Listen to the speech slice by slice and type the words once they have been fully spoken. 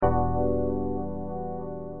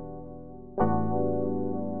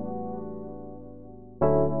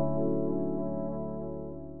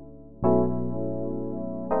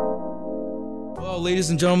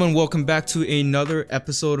Ladies and gentlemen, welcome back to another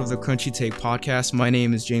episode of the Crunchy Take podcast. My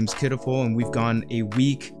name is James Kittiful, and we've gone a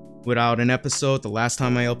week without an episode. The last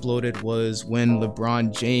time I uploaded was when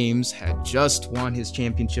LeBron James had just won his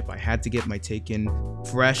championship. I had to get my take in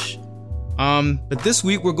fresh. But this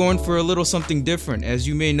week we're going for a little something different. As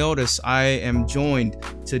you may notice, I am joined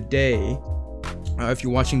today. If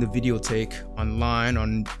you're watching the video take online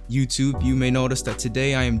on YouTube, you may notice that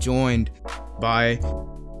today I am joined by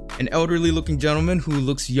an elderly looking gentleman who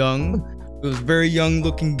looks young. He was a very young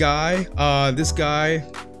looking guy. This guy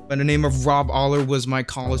by the name of Rob Oller was my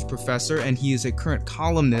college professor, and he is a current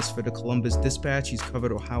columnist for the Columbus Dispatch. He's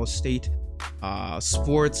covered Ohio State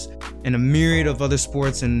sports and a myriad of other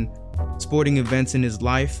sports and sporting events in his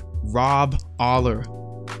life. Rob Oller,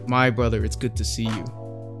 my brother, it's good to see you.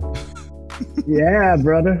 Yeah,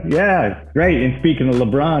 brother. Yeah, great. And speaking of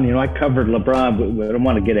LeBron, I covered LeBron, but I don't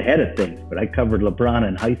want to get ahead of things, but I covered LeBron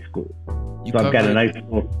in high school. I've got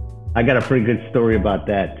I got a pretty good story about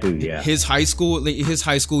that too. Yeah. His high school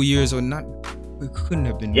years are not, it couldn't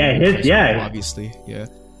have been. Yeah, obviously. Yeah.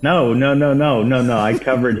 No. I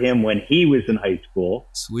covered him when he was in high school.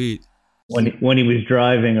 Sweet. When he was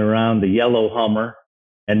driving around the yellow Hummer.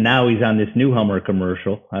 And now he's on this new Hummer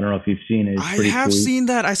commercial. I don't know if you've seen it. I have seen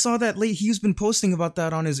that. I saw that late. He's been posting about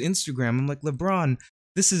that on his Instagram. I'm like, LeBron,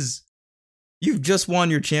 you've just won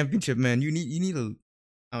your championship, man. You need a,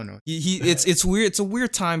 I don't know. It's weird. It's a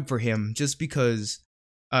weird time for him just because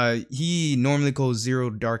he normally goes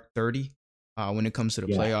 0 dark 30 when it comes to the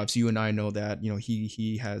playoffs. You and I know that.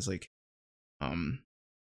 He has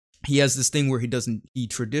he has this thing where he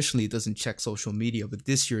traditionally doesn't check social media, but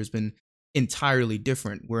this year has been entirely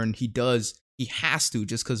different, wherein he has to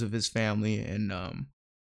just because of his family. And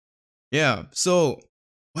so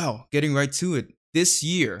getting right to it, this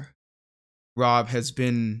year Rob has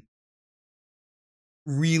been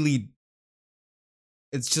really,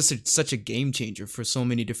 it's just such a game changer for so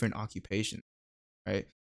many different occupations, right?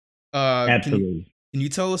 Absolutely. Can you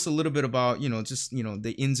tell us a little bit about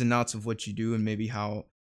the ins and outs of what you do and maybe how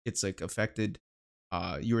it's affected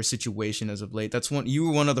your situation as of late? You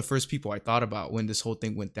were one of the first people I thought about when this whole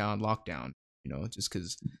thing went down, lockdown, just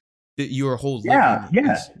because your whole yeah.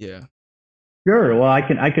 Sure. Well, I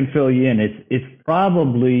can fill you in. It's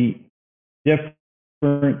probably different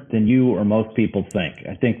than you or most people think.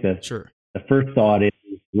 I think the first thought is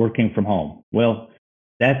working from home. Well,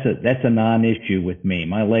 that's a non-issue with me.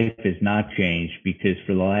 My life has not changed because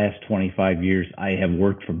for the last 25 years I have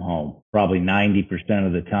worked from home probably 90%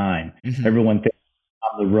 of the time. Mm-hmm. Everyone thinks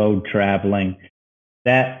on the road traveling.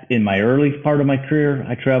 That in my early part of my career,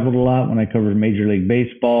 I traveled a lot when I covered Major League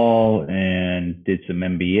Baseball and did some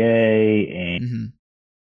NBA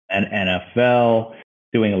and NFL,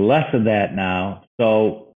 doing less of that now.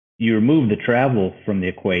 So you remove the travel from the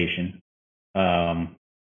equation. And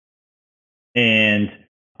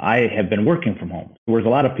I have been working from home. There's a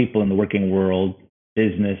lot of people in the working world,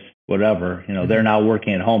 business, whatever, they're now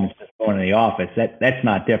working at home instead of going to the office. That's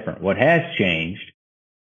not different. What has changed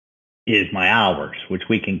is my hours, which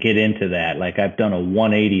we can get into that. Like I've done a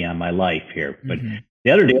 180 on my life here. But the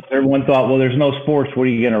other deal, everyone thought, well, there's no sports. What are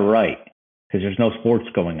you going to write? Because there's no sports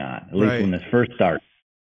going on, at least when this first started.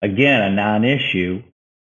 Again, a non-issue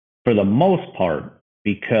for the most part,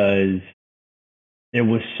 because there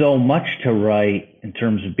was so much to write in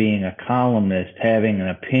terms of being a columnist, having an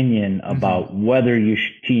opinion about whether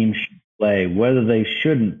teams should play, whether they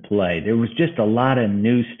shouldn't play. There was just a lot of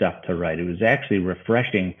new stuff to write. It was actually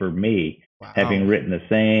refreshing for me, having written the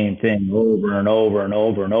same thing over and over and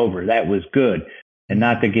over and over. That was good. And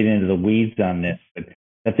not to get into the weeds on this, but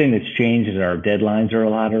the thing that's changed is our deadlines are a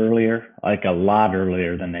lot earlier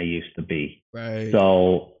than they used to be. Right.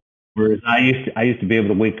 So whereas I used to be able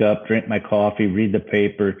to wake up, drink my coffee, read the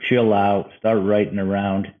paper, chill out, start writing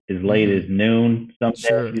around as late as noon some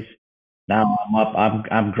days. Now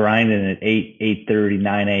I'm grinding at 8:30,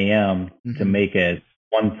 9 a.m. to make a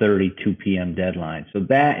 1:30, 2 p.m. deadline. So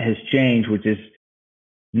that has changed, which is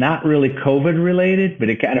not really COVID related, but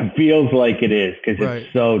it kind of feels like it is because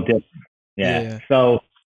it's so different. Yeah. So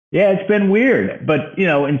it's been weird. But,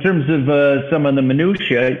 in terms of some of the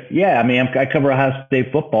minutia, I cover Ohio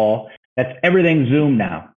State football. That's everything Zoom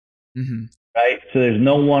now. Right? So there's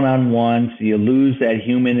no one-on-one. So you lose that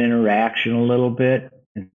human interaction a little bit.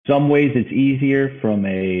 In some ways, it's easier from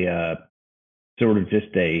a sort of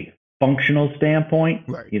just a functional standpoint.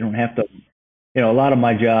 Right. You don't have to, a lot of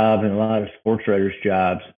my job and a lot of sports writers'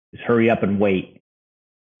 jobs is hurry up and wait.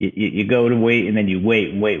 You go to wait and then you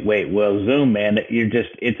wait. Well, Zoom, man,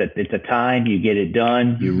 it's a time, you get it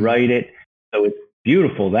done, you write it. So it's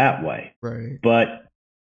beautiful that way. Right. But,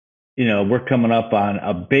 we're coming up on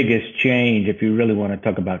a biggest change. If you really want to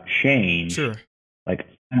talk about change, Sure. like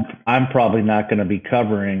I'm probably not going to be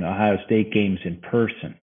covering Ohio State games in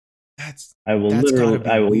person. That's I will gotta literally,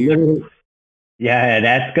 be weird. yeah,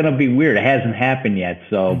 that's going to be weird. It hasn't happened yet.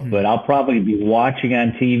 So, Hmm. but I'll probably be watching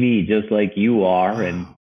on TV just like you are, and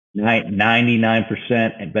Wow.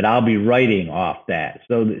 99%, but I'll be writing off that.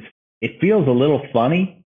 So it feels a little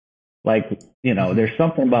funny. Like, Hmm. there's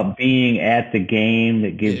something about being at the game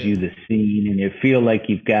that gives you Yeah. the scene, and you feel like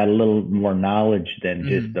you've got a little more knowledge than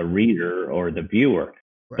just Hmm. the reader or the viewer.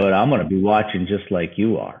 But Right. I'm going to be watching just like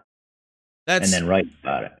you are, and That's then write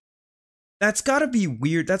about it. that's gotta be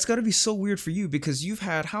weird. That's gotta be so weird for you because you've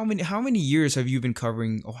had how many years have you been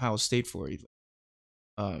covering Ohio State for?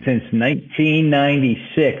 Um, Since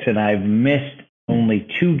 1996, and I've missed only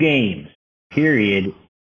 2 games, period,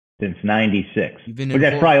 since '96. you've been in But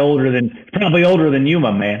that's horror. probably older than you,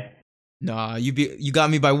 my man. Nah, you got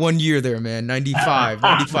me by 1 year there, man. 95,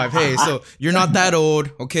 95. Hey, so you're not that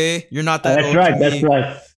old, okay? You're not that That's old to right. That's me.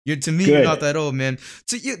 right. You're not Good. that old, man.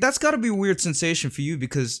 So that's got to be a weird sensation for you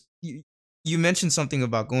because you mentioned something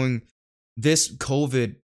about going this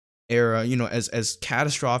COVID era, as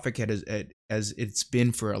catastrophic as it's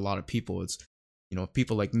been for a lot of people. It's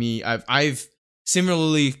people like me. I've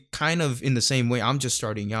similarly kind of in the same way. I'm just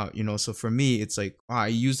starting out, So for me, it's like I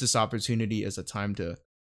use this opportunity as a time to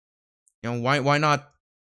why not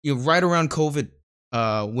right around COVID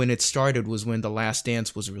when it started was when The Last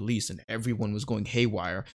Dance was released and everyone was going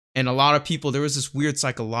haywire. And a lot of people, there was this weird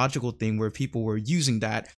psychological thing where people were using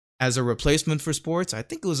that as a replacement for sports. I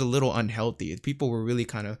think it was a little unhealthy. People were really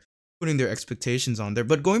kind of putting their expectations on there.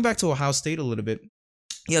 But going back to Ohio State a little bit,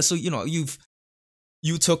 yeah, so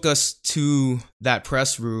you took us to that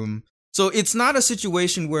press room. So it's not a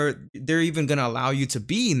situation where they're even going to allow you to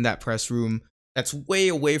be in that press room that's way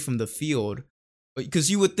away from the field.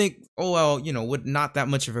 Because you would think, oh, well, with not that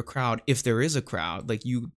much of a crowd, if there is a crowd, like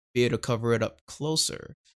you be able to cover it up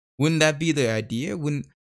closer. Wouldn't that be the idea? When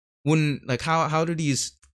like how do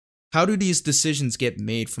these decisions get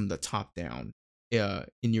made from the top down in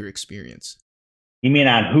your experience? You mean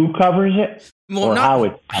on who covers it Well, or not how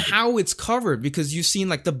it's covered? how it's covered, because you've seen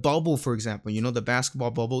like the bubble, for example, the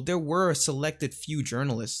basketball bubble. There were a selected few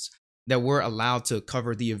journalists that were allowed to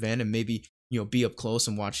cover the event and maybe, be up close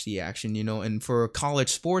and watch the action, And for college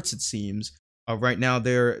sports, it seems right now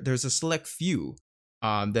there's a select few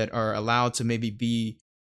that are allowed to maybe be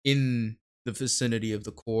in the vicinity of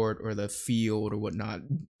the court or the field or whatnot,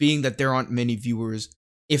 being that there aren't many viewers,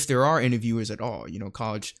 if there are any viewers at all,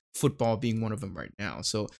 college football being one of them right now.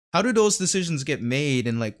 So how do those decisions get made,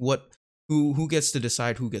 and like who gets to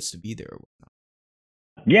decide who gets to be there?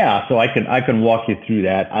 Yeah, so I can walk you through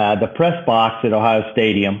that. The press box at Ohio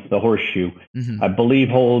Stadium, the Horseshoe, Mm-hmm. I believe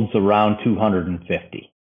holds around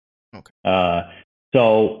 250. Okay. Uh,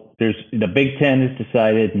 so there's the Big Ten has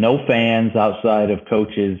decided no fans outside of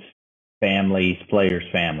coaches, families, players'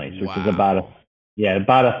 families, which is Wow. about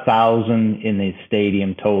 1,000 in the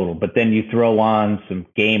stadium total. But then you throw on some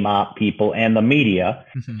game op people and the media.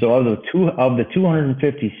 Mm-hmm. So of the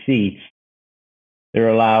 250 seats, they're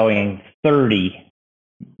allowing 30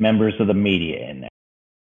 members of the media in there.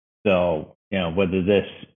 So, whether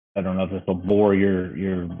I don't know if this will bore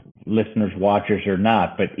your listeners, watchers or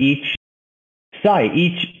not, but each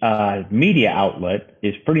media outlet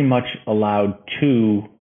is pretty much allowed 2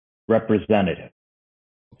 representatives.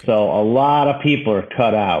 Okay. So a lot of people are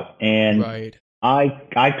cut out. And Right.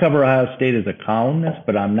 I cover Ohio State as a columnist,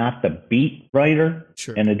 but I'm not the beat writer.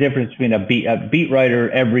 Sure. And the difference between a beat writer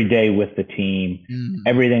every day with the team, Mm.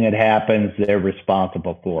 everything that happens, they're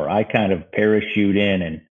responsible for. I kind of parachute in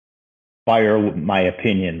and fire my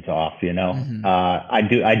opinions off. Mm-hmm. I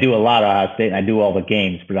do a lot of Ohio State, and I do all the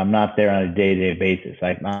games, but I'm not there on a day-to-day basis.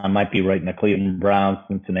 I might be writing the Cleveland Browns,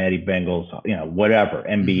 Cincinnati Bengals, whatever,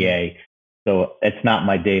 Mm-hmm. NBA. So it's not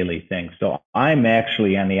my daily thing. So I'm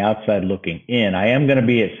actually on the outside looking in. I am going to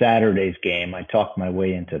be at Saturday's game. I talked my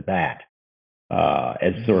way into that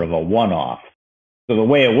as sort Mm-hmm. of a one-off. So the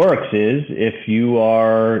way it works is if you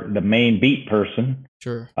are the main beat person,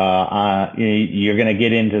 Sure. you're going to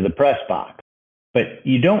get into the press box. But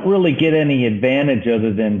you don't really get any advantage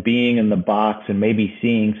other than being in the box and maybe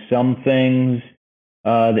seeing some things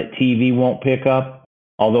that TV won't pick up.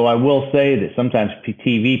 Although I will say that sometimes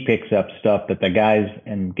TV picks up stuff that the guys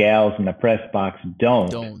and gals in the press box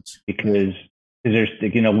don't, Don't. Right. because there's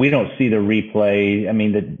we don't see the replay. I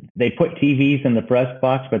mean, they put TVs in the press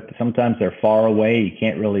box, but sometimes they're far away. You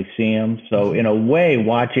can't really see them. So Mm-hmm. in a way,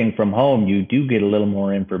 watching from home, you do get a little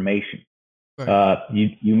more information. Right.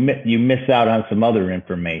 You miss out on some other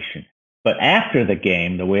information. But after the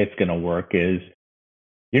game, the way it's going to work is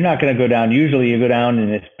you're not going to go down. Usually you go down in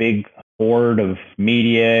this big horde of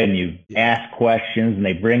media and you ask questions and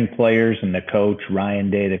they bring players and the coach,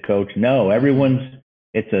 Ryan Day, the coach. No,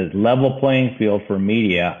 it's a level playing field for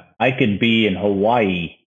media. I could be in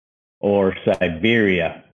Hawaii or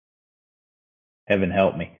Siberia. Heaven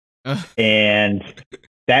help me. And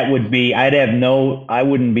that would be, I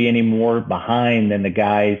wouldn't be any more behind than the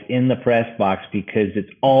guys in the press box because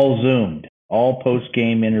it's all Zoomed. All post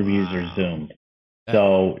game interviews are Zoomed.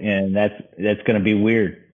 So, and that's going to be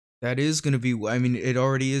weird. That is going to be, I mean, it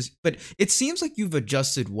already is. But it seems like you've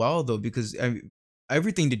adjusted well, though, because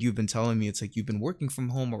everything that you've been telling me, it's like you've been working from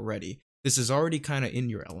home already. This is already kind of in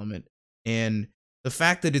your element. And the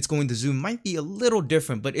fact that it's going to Zoom might be a little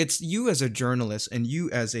different, but it's you as a journalist and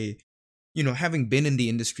you as a, having been in the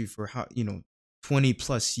industry for 20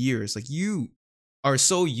 plus years, like you are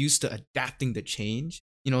so used to adapting to change,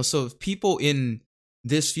 so if people in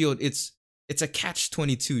this field, it's a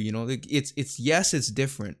catch-22, like it's yes, it's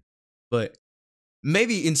different, but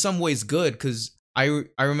maybe in some ways good, because I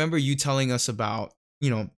remember you telling us about,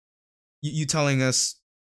 you telling us,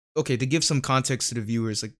 okay, to give some context to the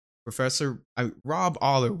viewers, like Rob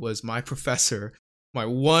Oller was my professor, my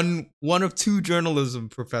one of two journalism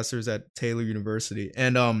professors at Taylor University.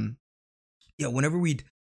 And whenever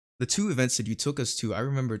the two events that you took us to, I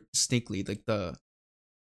remember distinctly, like the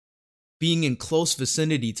being in close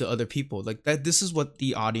vicinity to other people, like that. This is what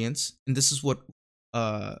the audience, and this is what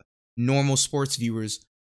normal sports viewers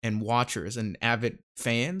and watchers and avid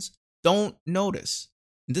fans don't notice.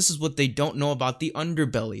 And this is what they don't know about the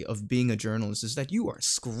underbelly of being a journalist, is that you are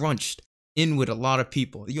scrunched in with a lot of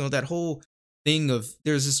people. That whole thing of,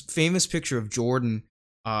 there's this famous picture of Jordan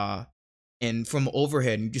and from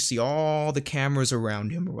overhead, and you just see all the cameras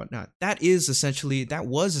around him or whatnot. That was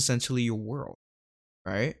essentially your world,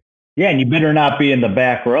 right? Yeah, and you better not be in the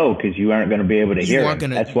back row because you aren't going to be able to hear it.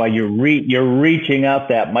 That's why you're reaching out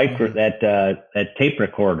that that tape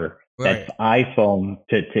recorder, right, that iPhone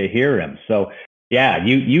to hear him. So yeah,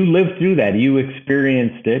 you lived through that. You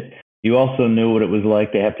experienced it. You also knew what it was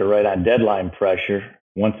like to have to write on deadline pressure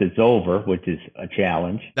once it's over, which is a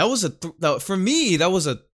challenge. That was for me. That was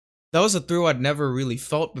a thrill I'd never really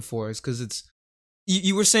felt before. Is because it's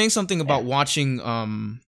you were saying something about watching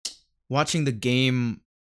the game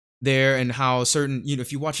there, and how certain,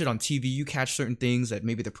 if you watch it on TV, you catch certain things that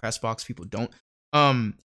maybe the press box people don't.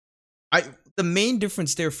 The main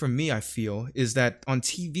difference there for me, I feel, is that on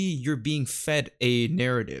TV you're being fed a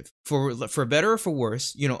narrative, for better or for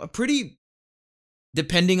worse, a pretty,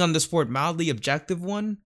 depending on the sport, mildly objective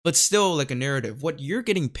one, but still like a narrative. What you're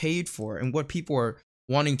getting paid for and what people are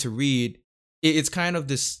wanting to read, it's kind of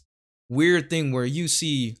this weird thing where you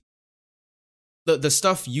see the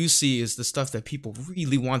stuff you see is the stuff that people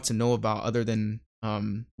really want to know about, other than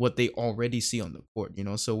what they already see on the court,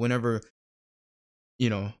 so whenever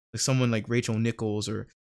like someone like Rachel Nichols or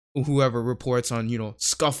whoever reports on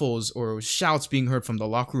scuffles or shouts being heard from the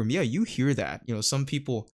locker room, you hear that. Some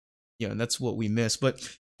people, and that's what we miss.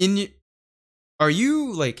 But are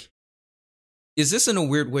you like, is this in a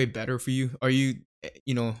weird way better for you? Are you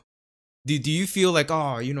do you feel like,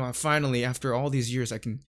 I finally, after all these years, I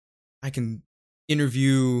can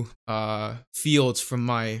interview Fields from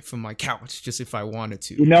my couch just if I wanted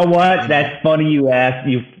to? You know what? That's funny you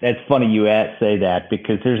say that,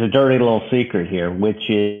 because there's a dirty little secret here, which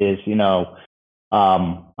is,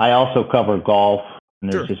 I also cover golf,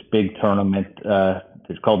 and there's this big tournament.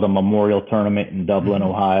 It's called the Memorial Tournament in Dublin,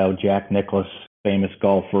 Ohio. Jack Nicklaus, famous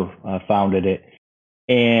golfer, founded it,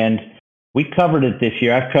 and we covered it this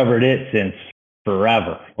year. I've covered it since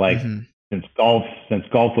forever, since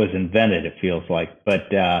golf was invented, it feels like. But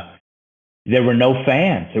there were no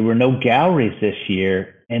fans, there were no galleries this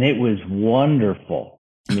year, and it was wonderful.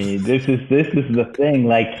 I mean, this is the thing.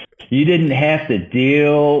 Like, you didn't have to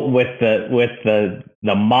deal with the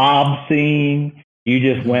mob scene. You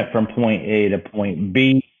just went from point A to point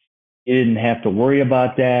B. You didn't have to worry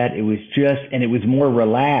about that. It was and it was more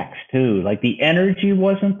relaxed too. Like, the energy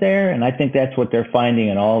wasn't there, and I think that's what they're finding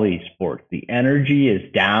in all these sports. The energy is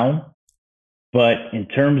down. But in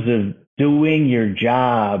terms of doing your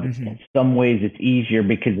job, in some ways it's easier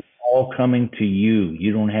because it's all coming to you.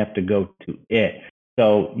 You don't have to go to it.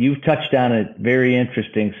 So you've touched on a very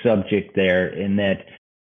interesting subject there, in that,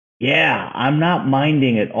 I'm not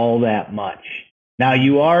minding it all that much. Now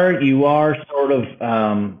you are sort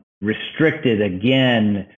of restricted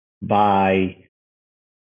again by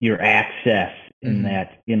your access, in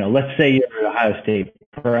that, let's say you're at Ohio State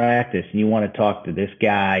practice and you want to talk to this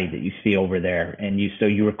guy that you see over there, and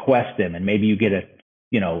you request him, and maybe you get a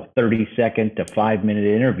 30-second to 5-minute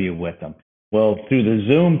interview with him. Well, through the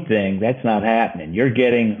Zoom thing, that's not happening. You're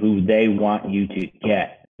getting who they want you to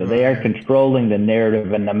get. So they are Right. controlling the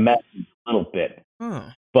narrative and the message a little bit. Huh.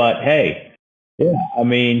 But hey, yeah, I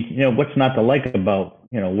mean, what's not to like about,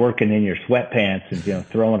 working in your sweatpants and,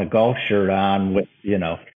 throwing a golf shirt on with,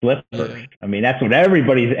 slippers. Yeah. I mean, that's what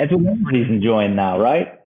everybody's enjoying now,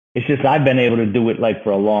 right? It's just I've been able to do it like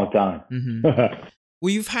for a long time. Mm-hmm. Well,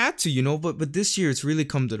 you've had to, but this year it's really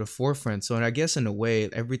come to the forefront. So, and I guess in a way,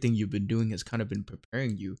 everything you've been doing has kind of been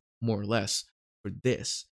preparing you more or less for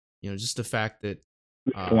this. Just the fact that,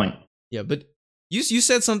 Good point. yeah. But you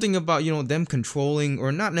said something about them controlling,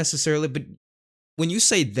 or not necessarily, but when you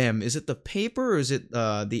say them, is it the paper or is it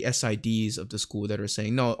the SIDs of the school that are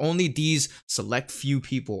saying no? Only these select few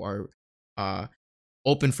people are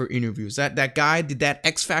open for interviews. That guy, that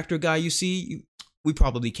X Factor guy you see, we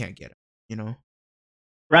probably can't get him.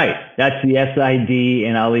 Right. That's the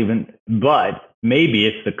SID, but maybe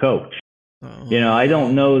it's the coach. I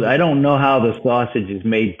don't know. I don't know how the sausage is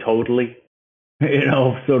made totally,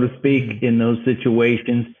 so to speak, in those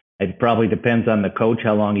situations. It probably depends on the coach,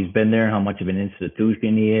 how long he's been there, how much of an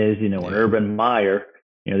institution he is. An Urban Meyer,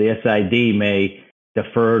 the SID may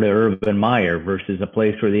defer to Urban Meyer versus a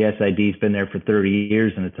place where the SID's been there for 30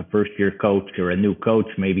 years and it's a first-year coach or a new coach.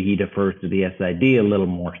 Maybe he defers to the SID a little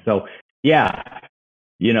more. So, yeah,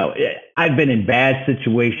 I've been in bad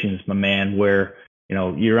situations, my man, where,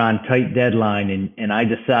 you're on tight deadline and I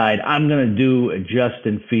decide I'm going to do a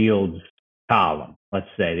Justin Fields column, let's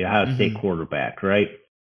say, the Ohio State quarterback, right?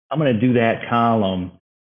 I'm going to do that column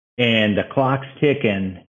and the clock's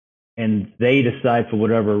ticking and they decide for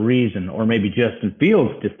whatever reason, or maybe Justin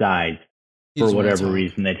Fields decides for whatever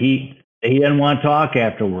reason that he doesn't want to talk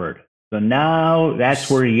afterward. So now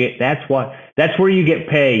that's where you get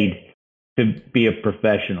paid to be a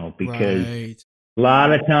professional, because a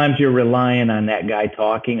lot of times you're relying on that guy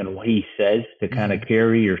talking and what he says to kind of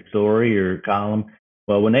carry your story or column.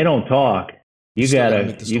 Well, when they don't talk, you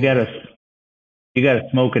gotta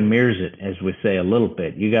smoke and mirrors it, as we say, a little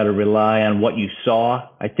bit. You got to rely on what you saw.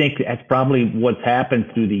 I think that's probably what's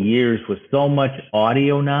happened through the years with so much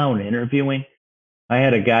audio now and interviewing. I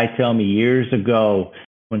had a guy tell me years ago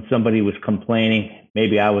when somebody was complaining,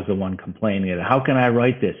 maybe I was the one complaining, how can I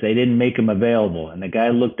write this? They didn't make him available. And the guy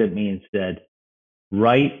looked at me and said,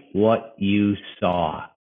 write what you saw.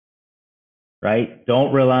 Right?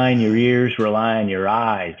 Don't rely on your ears, rely on your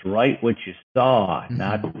eyes. Write what you saw,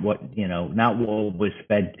 not what was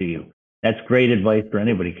fed to you. That's great advice for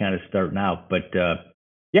anybody kind of starting out. But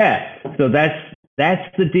yeah, so that's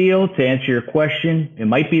the deal. To answer your question, it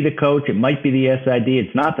might be the coach, it might be the SID.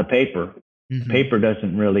 It's not the paper. The paper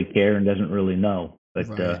doesn't really care and doesn't really know.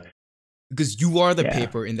 But because you are the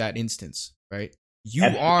paper in that instance, right? You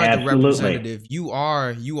are the representative. You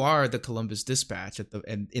are the Columbus Dispatch at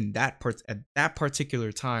that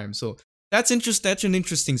particular time. So that's an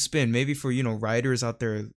interesting spin. Maybe for writers out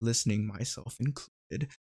there listening, myself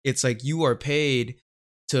included. It's like you are paid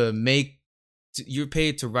you're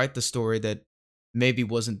paid to write the story that maybe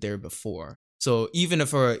wasn't there before. So even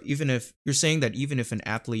if you're saying that even if an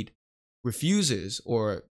athlete refuses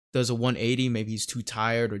or does a 180, maybe he's too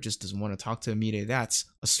tired or just doesn't want to talk to a media, that's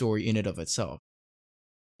a story in and of itself.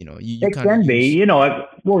 It can be.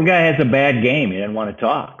 Poor guy has a bad game. He didn't want to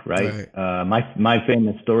talk, right? My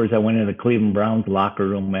famous stories, I went into the Cleveland Browns locker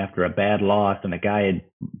room after a bad loss, and the guy had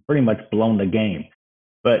pretty much blown the game.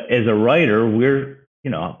 But as a writer, we're,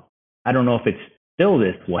 I don't know if it's still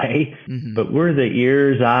this way, but we're the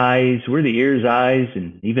ears, eyes,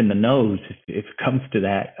 and even the nose, if it comes to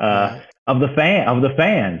that, of the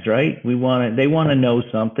fans, right? They want to know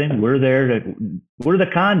something. We're the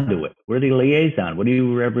conduit. We're the liaison,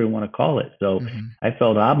 whatever you want to call it. So I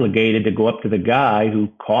felt obligated to go up to the guy who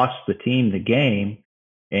cost the team the game,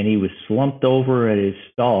 and he was slumped over at his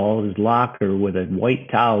locker with a white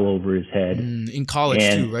towel over his head. In college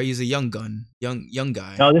too, right? He's a young guy.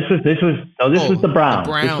 No, this was the Browns.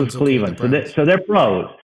 This was Cleveland. So they're pros.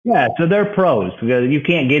 Yeah, so they're pros. You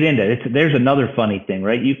can't get into it. There's another funny thing,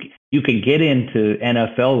 right? You can get into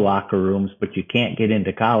NFL locker rooms, but you can't get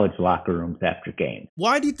into college locker rooms after games.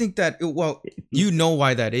 Why do you think that? Well, you know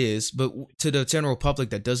why that is, but to the general public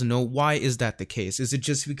that doesn't know, why is that the case? Is it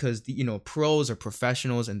just because pros are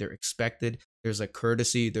professionals and they're expected? There's a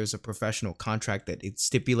courtesy. There's a professional contract that it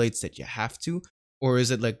stipulates that you have to, or is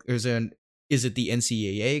it like is it the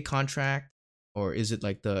NCAA contract? Or is it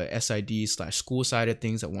like the SID/school side of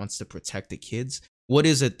things that wants to protect the kids? What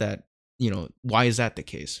is it that, why is that the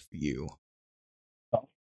case for you?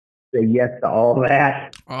 say yes to all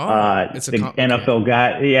that. It's a The NFL okay.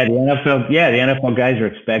 guy, the NFL guys are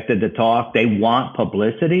expected to talk. They want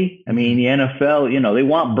publicity. I mean, Mhm. the NFL, they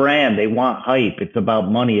want brand, they want hype. It's about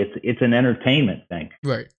money. It's an entertainment thing.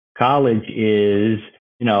 Right. College is,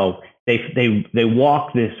 they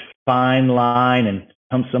walk this fine line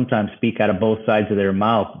and sometimes speak out of both sides of their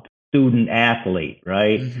mouth. Student athlete,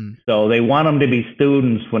 right? Mhm. So they want them to be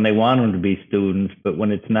students when they want them to be students, but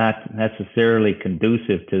when it's not necessarily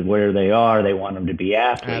conducive to where they are, they want them to be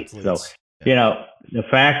athletes. So, Athletes. Yeah. the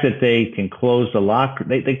fact that they can close the locker,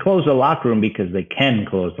 they close the locker room because they can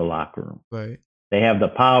close the locker room. Right. They have the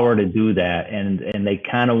power to do that, and they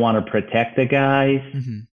kind of want to protect the guys,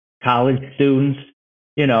 Mhm. college students.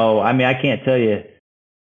 I mean, I can't tell you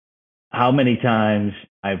how many times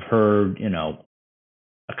I've heard,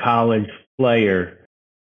 a college player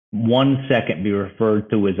 1 second be referred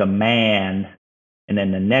to as a man, and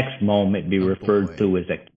then the next moment be A referred boy.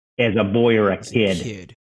 to as a boy or a As a kid.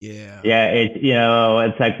 kid. Yeah. Yeah,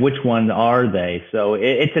 it's like which one are they? So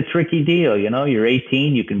it's a tricky deal. You're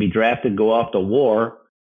 18, you can be drafted, go off to war,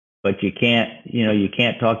 but you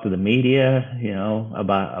can't talk to the media,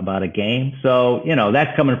 about a game. So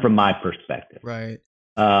that's coming from my perspective. Right.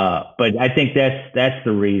 But I think that's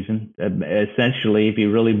the reason. Essentially, if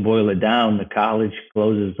you really boil it down, the college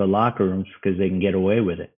closes the locker rooms because they can get away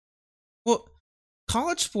with it. Well,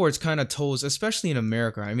 college sports kind of toes, especially in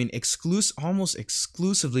America. I mean, almost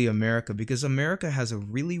exclusively America, because America has a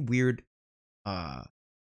really weird uh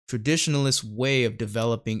traditionalist way of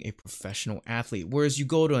developing a professional athlete. Whereas you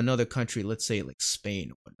go to another country, let's say like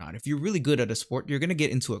Spain or whatnot, if you're really good at a sport, you're gonna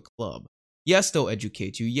get into a club. Yes, they'll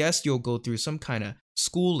educate you. Yes, you'll go through some kind of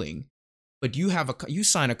schooling, but you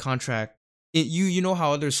sign a contract. You know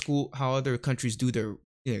how other countries do their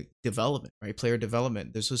development, right? Player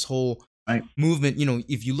development. There's this whole Right. movement.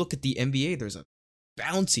 If you look at the NBA, there's a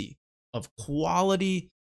bounty of quality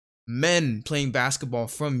men playing basketball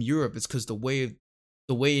from Europe. It's because the way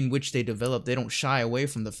in which they develop, they don't shy away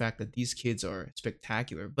from the fact that these kids are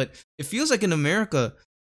spectacular. But it feels like in America,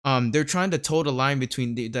 they're trying to toe the line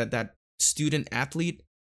between that student athlete,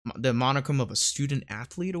 the monicum of a student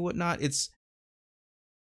athlete or whatnot. It's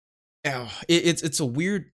a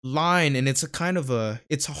weird line, and it's a kind of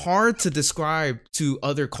it's hard to describe to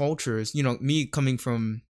other cultures. Me coming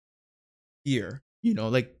from here,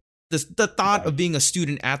 like the thought Right. of being a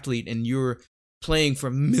student athlete and you're playing for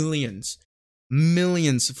millions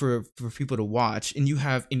for people to watch, and you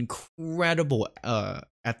have incredible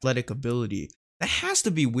athletic ability. That has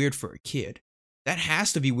to be weird for a kid. That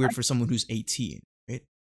has to be weird for someone who's 18, right?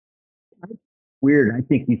 Weird. I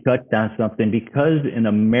think you touched on something because in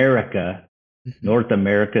America, Mhm. North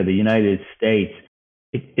America, the United States,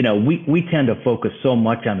 we tend to focus so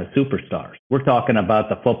much on the superstars. We're talking about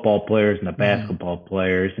the football players and the Mhm. basketball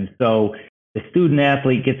players. And so the student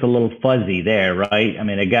athlete gets a little fuzzy there, right? I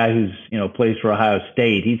mean, a guy who's, plays for Ohio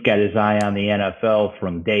State, he's got his eye on the NFL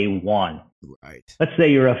from day one. Right. Let's say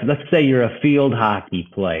you're a field hockey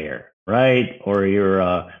player, right? Or you're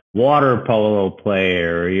a water polo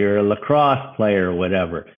player, or you're a lacrosse player, or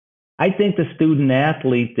whatever. I think the student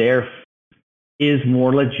athlete there is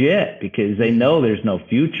more legit because they Mhm. know there's no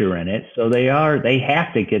future in it. So they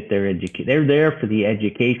have to get their education. They're there for the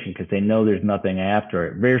education because they know there's nothing after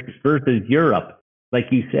it. Versus Europe,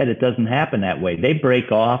 like you said, it doesn't happen that way. They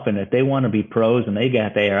break off, and if they want to be pros and they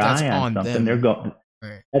got their That's eye on on something, they're them. going.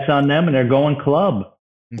 Right. That's on them, and they're going club,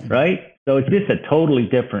 Mhm. right? So it's just a totally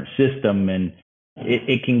different system, and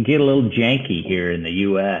it can get a little janky here in the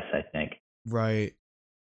U.S. I think. Right.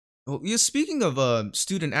 Well, yeah, speaking of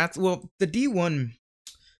student athletes, well, the D1,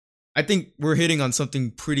 I think we're hitting on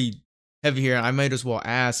something pretty heavy here. I might as well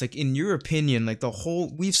ask, like, in your opinion, like the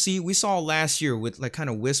whole we saw last year with like kind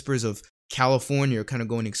of whispers of California kind of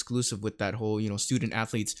going exclusive with that whole, student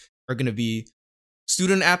athletes are going to be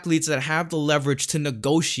student athletes that have the leverage to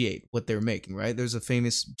negotiate what they're making, right? There's a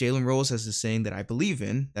famous Jalen Rose has this saying that I believe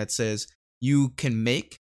in that says you can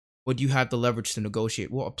make what you have the leverage to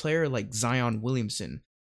negotiate. Well, a player like Zion Williamson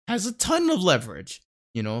has a ton of leverage.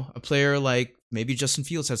 A player like maybe Justin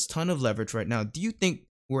Fields has a ton of leverage right now. Do you think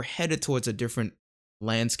we're headed towards a different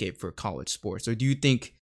landscape for college sports, or do you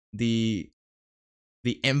think the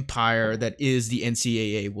empire that is the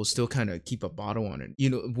NCAA will still kind of keep a bottle on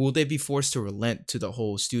it? Will they be forced to relent to the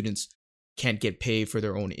whole students can't get paid for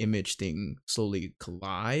their own image thing slowly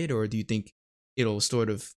collide, or do you think it'll sort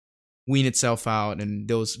of wean itself out and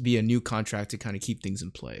there'll be a new contract to kind of keep things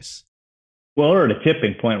in place? Well, we're at a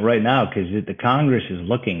tipping point right now because the Congress is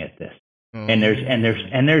looking at this, and there's and there's Oh,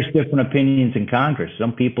 and there's different opinions in Congress.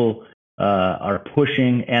 Some people are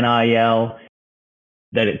pushing NIL.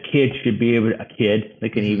 that a kid should be able to, a kid,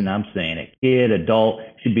 like even I'm saying a kid, adult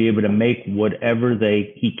should be able to make whatever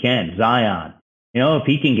he can. Zion, if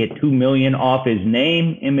he can get 2 million off his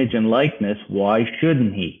name, image, and likeness, why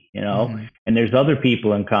shouldn't he? And there's other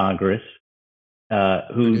people in Congress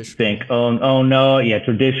who think, oh no, yeah,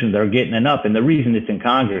 tradition, they're getting enough. And the reason it's in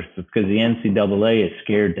Congress is because the NCAA is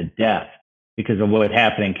scared to death because of what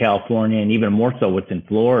happened in California, and even more so what's in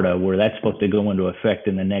Florida, where that's supposed to go into effect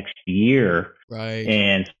in the next year. Right.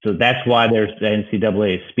 And so that's why the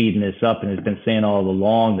NCAA is speeding this up and has been saying all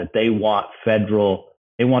along that they want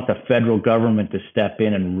the federal government to step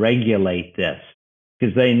in and regulate this,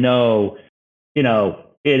 because they know, it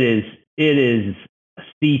is a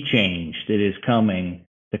sea change that is coming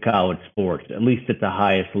to college sports, at least at the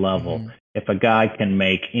highest level. If a guy can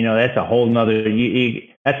make, that's a whole nother,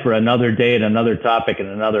 that's for another day and another topic and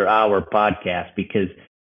another hour podcast, because,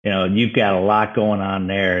 you've got a lot going on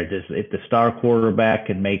there. If the star quarterback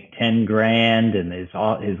can make 10 grand and his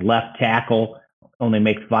left tackle only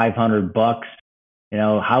makes $500,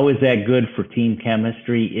 how is that good for team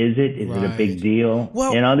chemistry? Is it a big deal?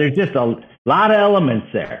 Well, there's just a lot of elements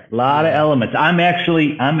there. A lot of elements. I'm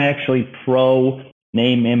actually pro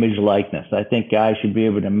name, image, likeness. I think guys should be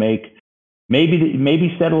able to make,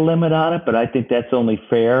 maybe set a limit on it, but I think that's only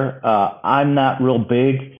fair. I'm not real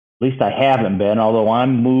big. At least I haven't been, although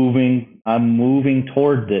I'm moving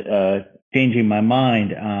toward changing my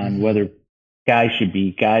mind on whether guys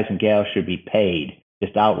and gals should be paid,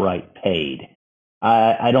 just outright paid.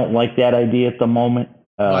 I don't like that idea at the moment.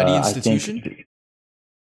 By the institution?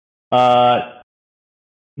 The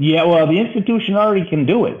institution already can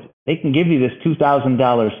do it. They can give you this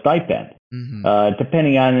 $2,000 stipend,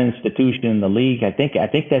 depending on an institution in the league. I think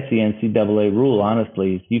that's the NCAA rule.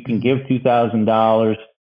 Honestly, you can give $2,000,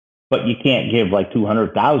 but you can't give like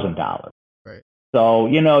 $200,000. Right. So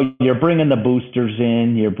you're bringing the boosters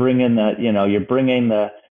in. You're bringing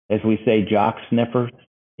the, as we say, jock sniffers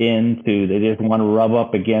into. They just want to rub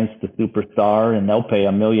up against the superstar, and they'll pay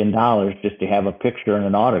 $1 million just to have a picture and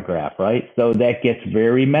an autograph, right? So that gets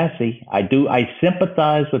very messy. I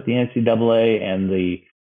sympathize with the NCAA and the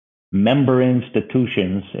member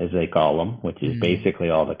institutions, as they call them, which is basically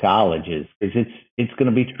all the colleges, because it's going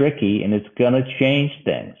to be tricky and it's going to change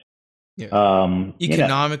things. Yeah.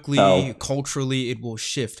 Economically, culturally, it will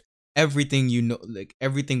shift everything. Like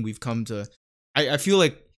everything we've come to. I feel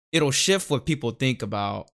like it'll shift what people think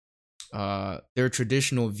about their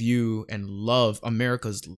traditional view and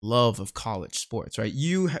America's love of college sports, right?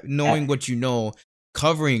 Knowing what you know,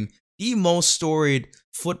 covering the most storied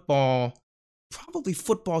football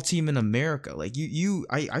team in America. Like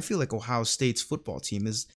I feel like Ohio State's football team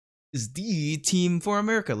is the team for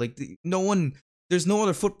America. Like there's no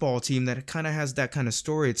other football team that kind of has that kind of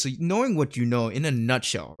story. So knowing what you know in a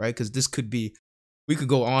nutshell, right? Because we could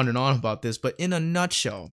go on and on about this, but in a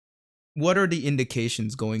nutshell, what are the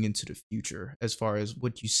indications going into the future as far as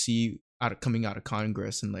what you see coming out of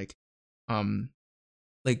Congress and like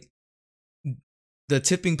the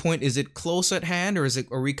tipping point? Is it close at hand, or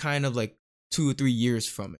are we kind of like 2 or 3 years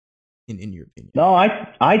from it in your opinion? No,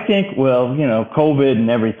 I think, COVID and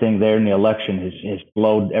everything there in the election has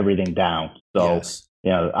slowed everything down. So, yes.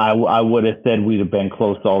 I would have said we'd have been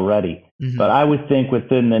close already, but I would think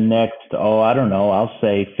within the next, I don't know, I'll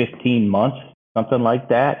say 15 months, something like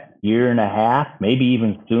that. Year and a half, maybe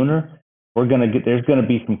even sooner, there's going to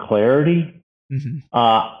be some clarity.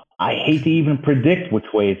 I hate to even predict which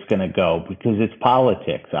way it's going to go because it's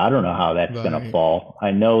politics. I don't know how that's going to fall.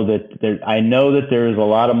 I know that there is a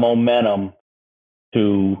lot of momentum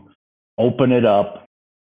to open it up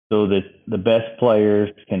so that the best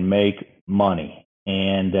players can make money.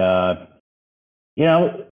 And whether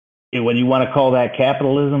you want to call that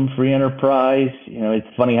capitalism, free enterprise,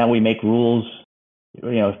 it's funny how we make rules.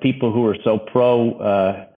 People who are so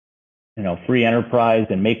pro, free enterprise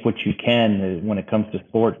and make what you can, when it comes to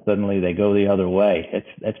sports, suddenly they go the other way.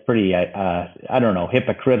 That's pretty, I don't know,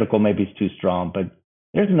 hypocritical maybe is too strong, but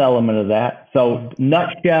there's an element of that. So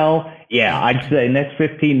nutshell, I'd say next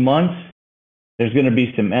 15 months, there's going to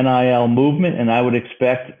be some NIL movement, and I would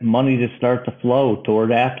expect money to start to flow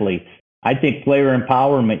toward athletes. I think player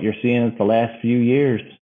empowerment, you're seeing it the last few years.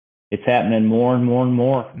 It's happening more and more and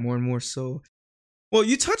more. More and more so. Well,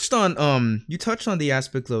 you touched on the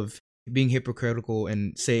aspect of being hypocritical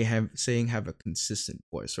and saying have a consistent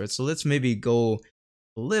voice, right? So let's maybe go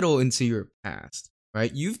a little into your past,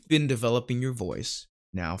 right? You've been developing your voice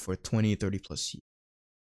now for 20, 30 plus years.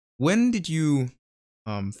 When did you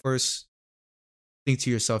first think to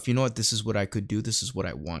yourself, you know what, this is what I could do, this is what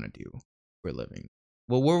I want to do for a living?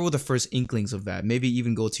 Well, what were the first inklings of that? Maybe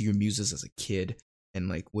even go to your muses as a kid and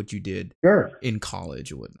like what you did Sure. in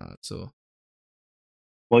college or whatnot. So,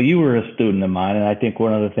 Well, you were a student of mine, and I think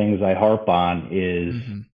one of the things I harp on is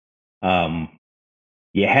um,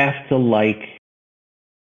 you have to like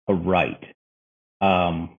to write.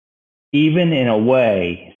 Um, Even in a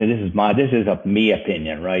way, and this is a me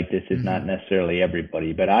opinion, right? This is not necessarily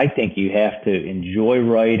everybody, but I think you have to enjoy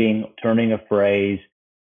writing, turning a phrase,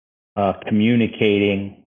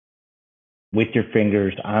 communicating with your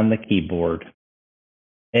fingers on the keyboard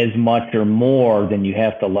as much or more than you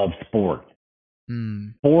have to love sport.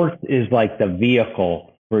 Sport is like the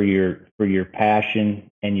vehicle for your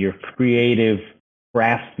passion and your creative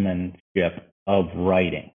craftsmanship of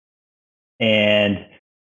writing. And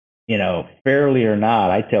fairly or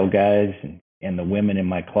not, I tell guys and the women in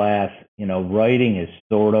my class, writing is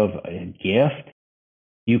sort of a gift.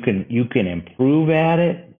 You can improve at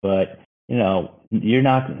it, but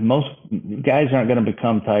most guys aren't going to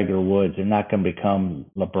become Tiger Woods. They're not going to become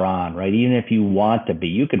LeBron, right? Even if you want to be,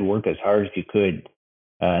 you could work as hard as you could.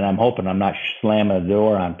 And I'm hoping I'm not slamming the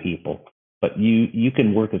door on people, but you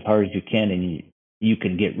can work as hard as you can, and you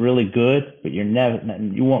can get really good, but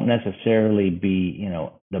you won't necessarily be,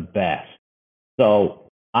 the best. So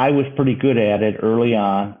I was pretty good at it early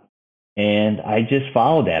on, and I just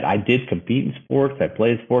followed that. I did compete in sports. I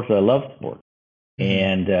played sports. I love sports.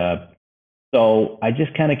 And so I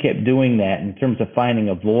just kind of kept doing that. In terms of finding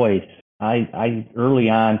a voice, I early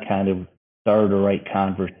on kind of started to write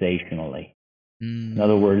conversationally. In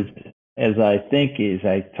other words, as I think, as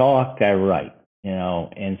I talk, I write,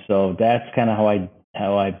 and so that's kind of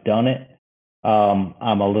how I've done it.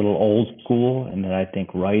 I'm a little old school in that I think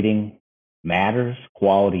writing matters,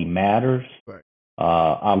 quality matters. Right.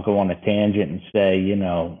 I'll go on a tangent and say,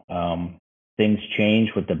 things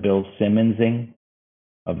change with the Bill Simmonsing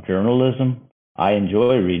of journalism. I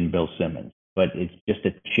enjoy reading Bill Simmons, but it's just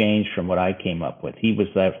a change from what I came up with. He was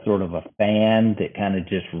that sort of a fan that kind of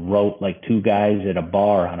just wrote like two guys at a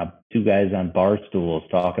bar two guys on bar stools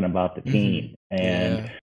talking about the team.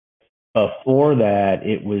 And before that,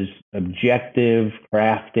 it was objective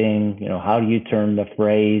crafting. How do you turn the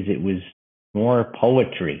phrase? It was more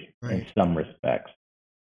poetry in some respects.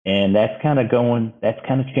 And that's kind of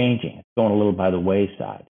changing. It's going a little by the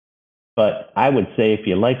wayside. But I would say if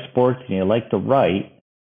you like sports and you like to write,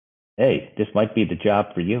 hey, this might be the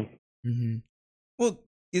job for you. Well,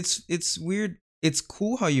 it's weird. It's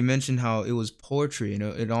cool how you mentioned how it was poetry.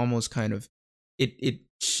 It almost kind of, it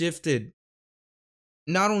shifted.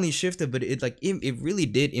 Not only shifted, but it really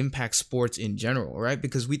did impact sports in general, right?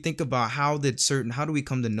 Because we think about how do we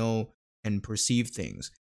come to know and perceive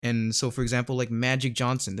things? And so, for example, like Magic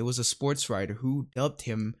Johnson, there was a sports writer who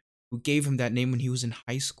gave him that name when he was in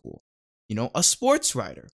high school. A sports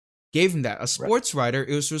writer gave him that. A sports writer,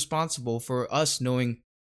 it was responsible for us knowing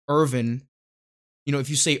Irvin. If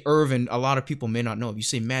you say Irvin, a lot of people may not know. If you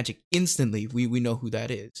say Magic, instantly we know who that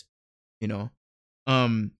is. And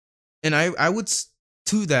I would.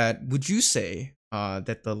 To that, would you say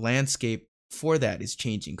that the landscape for that is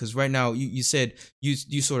changing? Because right now, you said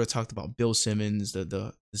you sort of talked about Bill Simmons,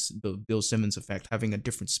 the Bill Simmons effect having a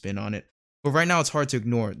different spin on it. But right now, it's hard to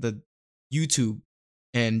ignore the YouTube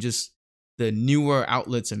and just the newer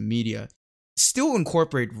outlets and media still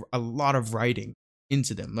incorporate a lot of writing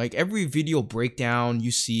into them. Like every video breakdown you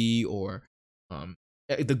see, or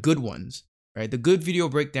the good ones, right? The good video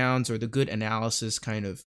breakdowns or the good analysis kind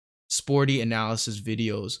of sporty analysis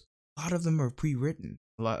videos, a lot of them are pre-written.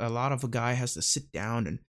 A lot of a guy has to sit down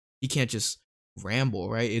and he can't just ramble,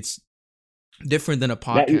 right? It's different than a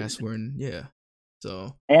podcast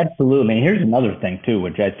so absolutely. And here's another thing too,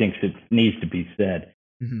 which I think needs to be said.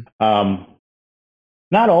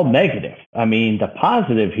 Not all negative. I mean, the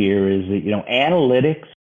positive here is that analytics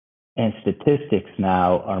and statistics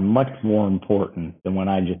now are much more important than when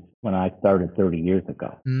I started 30 years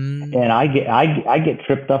ago. And I get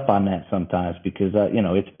tripped up on that sometimes because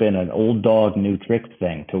it's been an old dog new tricks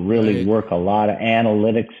thing to really work a lot of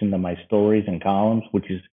analytics into my stories and columns,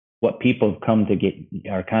 which is what people have come to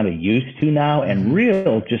are kind of used to now, and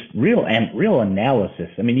real analysis.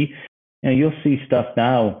 I mean, you'll see stuff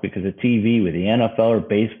now because of TV with the NFL or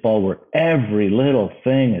baseball where every little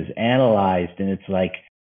thing is analyzed, and it's like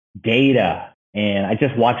data. And I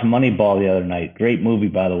just watched Moneyball the other night. Great movie,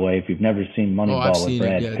 by the way. If you've never seen Moneyball with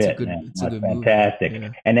Brad Pitt, it's fantastic.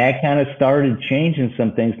 Yeah. And that kind of started changing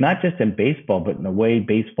some things, not just in baseball, but in the way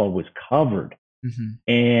baseball was covered.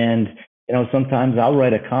 And sometimes I'll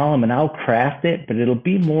write a column and I'll craft it, but it'll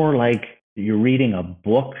be more like you're reading a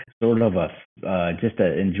book, sort of just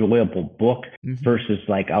an enjoyable book, versus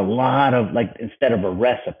like a lot of instead of a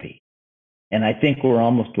recipe. And I think we're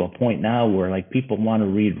almost to a point now where like people want to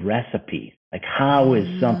read recipes. Like how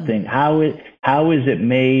is something how is it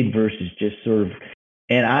made versus just sort of,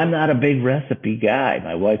 and I'm not a big recipe guy.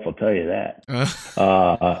 My wife will tell you that.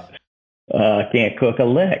 Uh, Uh, can't cook a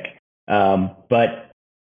lick. But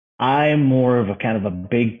I'm more of a kind of a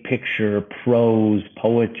big picture prose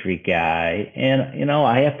poetry guy. And,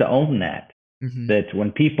 I have to own that. mhm, That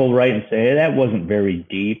when people write and say, hey, that wasn't very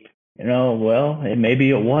deep, well, maybe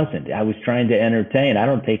it wasn't. I was trying to entertain. I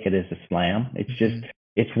don't take it as a slam. It's just, mhm,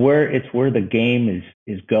 it's where the game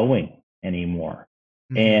is going anymore.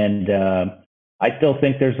 mhm. And, I still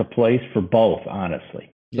think there's a place for both,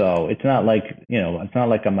 honestly. Yeah. So it's not like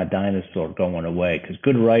I'm a dinosaur going away because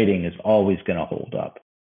good writing is always going to hold up.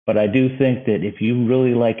 But I do think that if you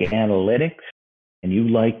really like analytics and you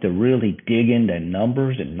like to really dig into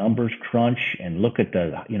numbers and numbers crunch and look at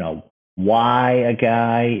why a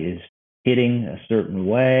guy is hitting a certain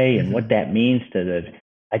way and what Mhm. that means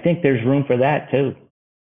I think there's room for that too.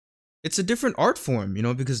 It's a different art form,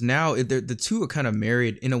 because now the two are kind of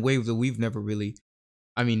married in a way that we've never really.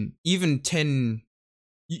 I mean, even 10.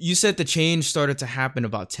 You said the change started to happen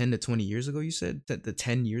about 10 to 20 years ago. You said that the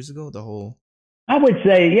 10 years ago, the whole. I would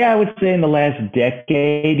say in the last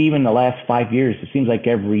decade, even the last 5 years, it seems like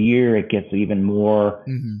every year it gets even more,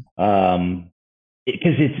 Mhm.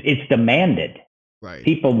 because it's demanded. Right.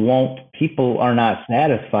 People are not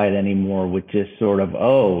satisfied anymore with just sort of,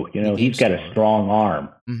 oh, The game he's got a star. strong arm.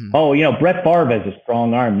 Mhm. Oh, Brett Favre has a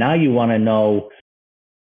strong arm. Now you want to know,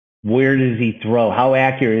 where does he throw? How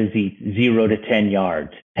accurate is he? 0 to 10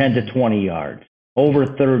 yards, 10 to 20 yards, over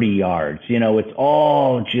Yeah. 30 yards. It's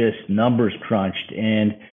all just numbers crunched,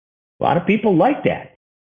 and a lot of people like that.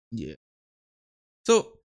 Yeah.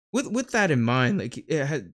 So with that in mind, like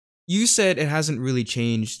you said, it hasn't really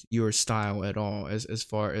changed your style at all, as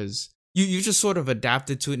far as you just sort of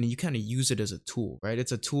adapted to it and you kind of use it as a tool, right?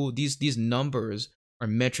 It's a tool. These numbers are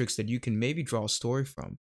metrics that you can maybe draw a story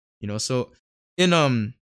from, So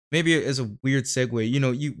in maybe as a weird segue,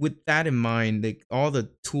 you with that in mind, like all the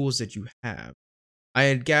tools that you have. I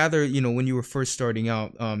had gathered, when you were first starting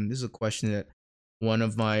out, this is a question that one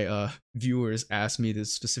of my viewers asked me to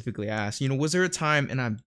specifically ask. Was there a time, and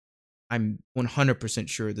I'm 100%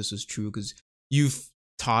 sure this is true because you've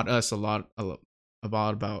taught us a lot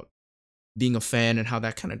about being a fan and how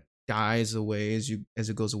that kind of dies away as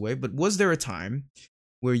it goes away. But was there a time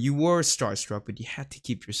where you were starstruck, but you had to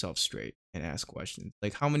keep yourself straight and ask questions?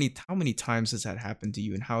 Like how many times has that happened to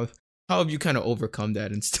you, and how have you kind of overcome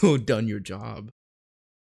that and still done your job?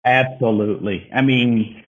 Absolutely. I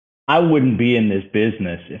mean, I wouldn't be in this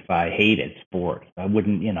business if I hated sports. I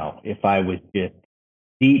wouldn't, if I was just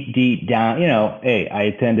deep, deep down, hey, I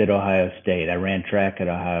attended Ohio State. I ran track at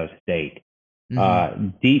Ohio State. Mm-hmm.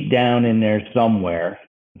 Deep down in there somewhere,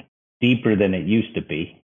 deeper than it used to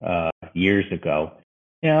be years ago.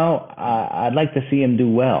 I'd like to see him do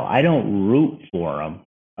well. I don't root for him.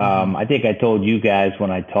 Mm-hmm. I think I told you guys when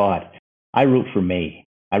I taught, I root for me.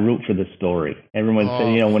 I root for the story. Everyone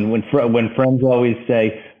said, Oh. when friends always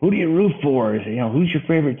say, "Who do you root for?" Who's your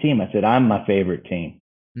favorite team? I said, "I'm my favorite team,"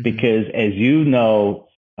 Mm-hmm. because as you know,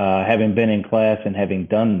 having been in class and having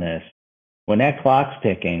done this, when that clock's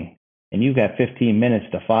ticking and you've got 15 minutes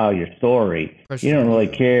to file your story, you Pressure's don't really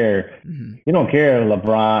real. care. Mhm. You don't care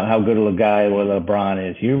LeBron, how good of a guy LeBron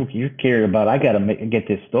is. You care about, I got to get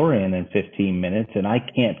this story in 15 minutes, and I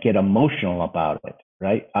can't get emotional about it,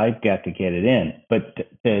 right? I've got to get it in. But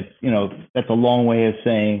that's a long way of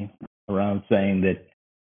saying that,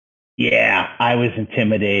 yeah, I was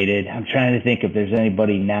intimidated. I'm trying to think if there's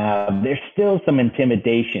anybody now. There's still some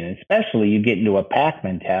intimidation, especially you get into a pack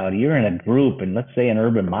mentality. You're in a group, and let's say an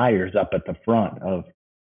Urban Meyer's up at the front of,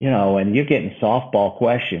 and you're getting softball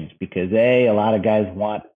questions because a lot of guys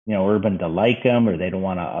want, Urban to like him or they don't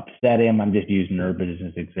want to upset him. I'm just using Urban as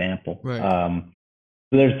an example. Right.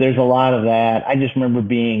 So there's a lot of that. I just remember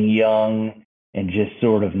being young and just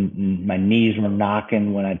sort of my knees were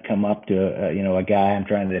knocking when I'd come up to a guy. I'm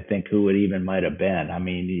trying to think who it even might have been. I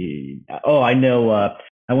mean, I know.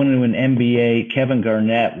 I went into an NBA Kevin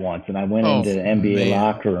Garnett once, and I went Oh into the NBA man.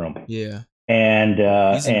 locker room, Yeah. and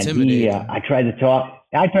He's he intimidating. I tried to talk.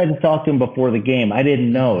 I tried to talk to him before the game. I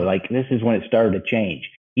didn't know. Mhm. Like this is when it started to change.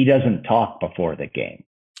 He doesn't talk before the game.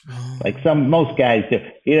 Like most Oh. guys do.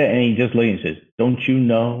 Yeah, and he just looks and says, "Don't you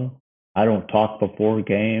know I don't talk before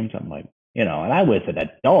games?" I'm like, and I was an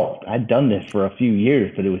adult. I'd done this for a few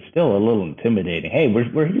years, but it was still a little intimidating. Hey,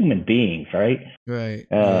 we're human beings, right? Right.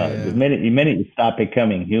 The Yeah. minute you stop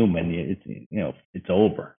becoming human, it's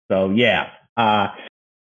over. So yeah,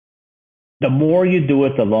 the more you do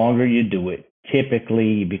it, the longer you do it. Typically,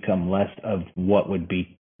 you become less of what would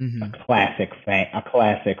be a Mhm. classic fan. A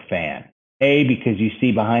classic fan. A, because you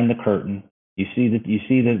see behind the curtain. You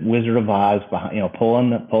see the Wizard of Oz behind,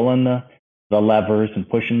 pulling the levers and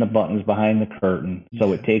pushing the buttons behind the curtain.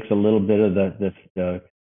 So it takes a little bit of the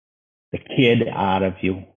kid out of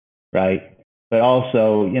you, right? But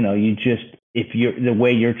also, you just, if you're the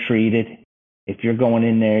way you're treated, if you're going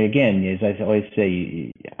in there again, as I always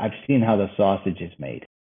say, I've seen how the sausage is made.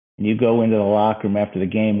 And you go into the locker room after the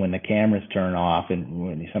game when the cameras turn off, and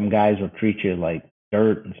when some guys will treat you like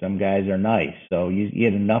dirt, and some guys are nice. So you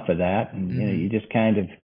get enough of that, and you just kind of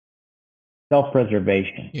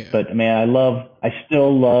self-preservation. Yeah. But I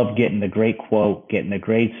still love getting the great quote, getting the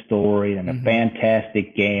great story, and a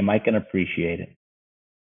fantastic game. I can appreciate it.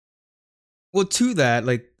 Well, to that,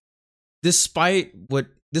 like, despite the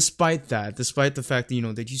fact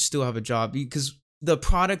that, that you still have a job, because the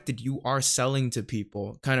product that you are selling to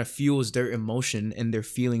people kind of fuels their emotion and their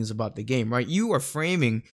feelings about the game, right? You are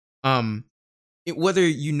framing, whether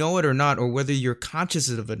you know it or not, or whether you're conscious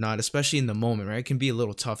of it or not, especially in the moment, right? It can be a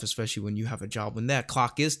little tough, especially when you have a job. When that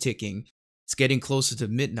clock is ticking, it's getting closer to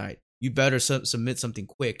midnight. You better submit something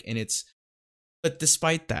quick. But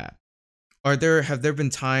despite that, have there been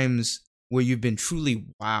times where you've been truly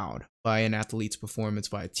wowed by an athlete's performance,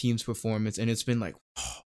 by a team's performance, and it's been like,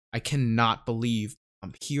 oh, I cannot believe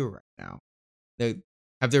I'm here right now?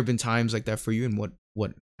 Have there been times like that for you, and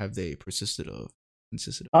what have they consisted of?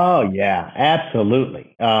 Oh yeah,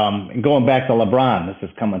 absolutely. And going back to LeBron, this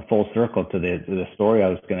is coming full circle to the story I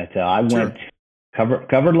was going to tell. I went covered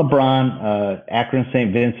LeBron, Akron,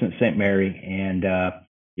 St. Vincent, St. Mary, and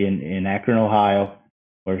in Akron, Ohio,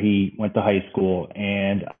 where he went to high school,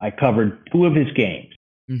 and I covered 2 of his games.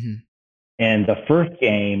 And the first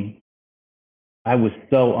game, I was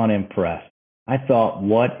so unimpressed. I thought,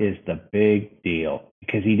 what is the big deal?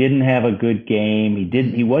 Because he didn't have a good game.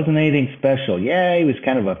 He wasn't anything special. Yeah, he was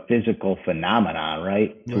kind of a physical phenomenon,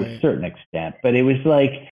 right? To a certain extent. But it was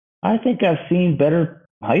like, I think I've seen better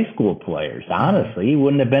high school players, honestly. He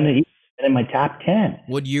wouldn't have been in my top 10.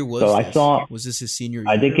 What year was this? Was this his senior year?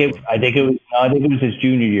 I think it was his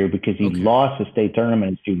junior year, because he lost the state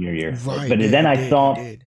tournament his junior year. Right, but then I saw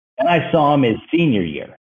him his senior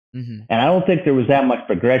year. And I don't think there was that much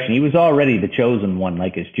progression. He was already the chosen one,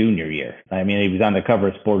 like his junior year. I mean, he was on the cover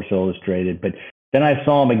of Sports Illustrated. But then I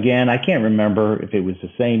saw him again. I can't remember if it was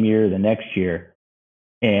the same year or the next year.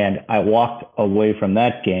 And I walked away from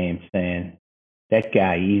that game saying, that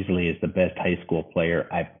guy easily is the best high school player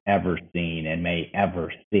I've ever seen and may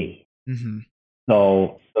ever see.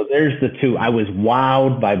 So there's the 2. I was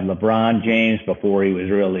wowed by LeBron James before he was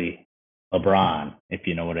really LeBron, if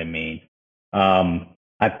you know what I mean.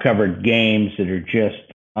 I've covered games that are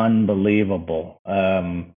just unbelievable.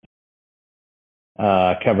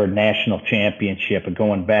 Covered national championship,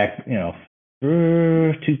 going back,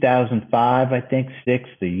 through 2005, I think, 6,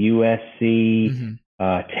 the USC,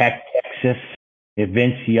 Texas.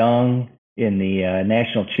 Vince Young in the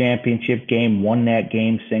national championship game won that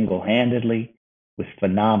game single-handedly. Was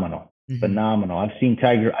phenomenal. Phenomenal. I've seen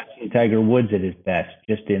Tiger Woods at his best,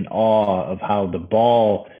 just in awe of how the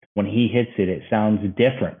ball, when he hits it, it sounds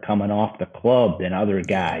different coming off the club than other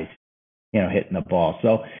guys, hitting the ball.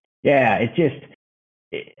 So yeah,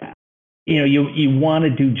 you want to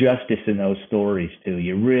do justice in those stories too.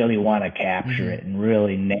 You really want to capture it and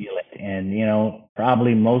really nail it. And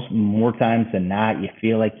probably more times than not, you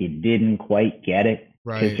feel like you didn't quite get it.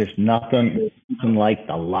 Because there's nothing like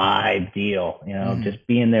the live deal, just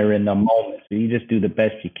being there in the moment. So you just do the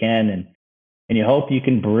best you can, and you hope you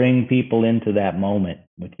can bring people into that moment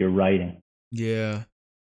with your writing. Yeah,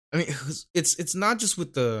 I mean, it's not just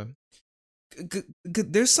with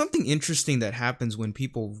there's something interesting that happens when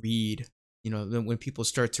people read, when people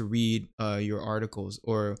start to read your articles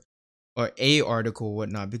or a article or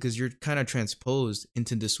whatnot, because you're kind of transposed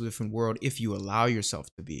into this different world if you allow yourself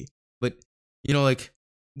to be. But like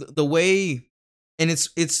the way, and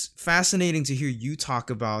it's fascinating to hear you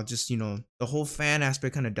talk about just, the whole fan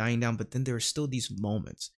aspect kind of dying down, but then there are still these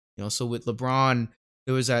moments, so with LeBron,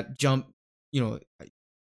 there was that jump,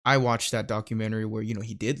 I watched that documentary where,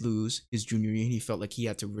 he did lose his junior year and he felt like he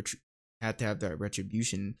had to have that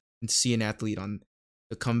retribution, and to see an athlete on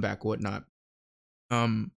the comeback, whatnot.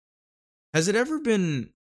 Has it ever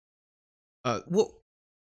been, how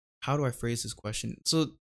do I phrase this question?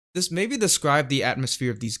 So this maybe describe the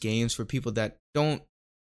atmosphere of these games for people that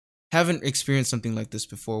haven't experienced something like this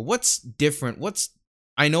before. What's different?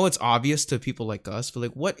 I know it's obvious to people like us, but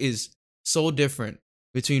like, what is so different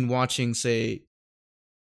between watching, say,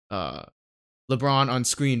 LeBron on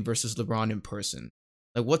screen versus LeBron in person?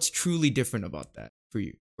 Like, what's truly different about that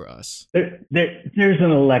for us? There's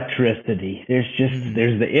an electricity. There's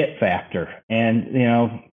the it factor,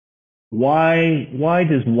 and why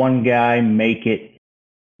does one guy make it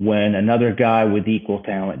when another guy with equal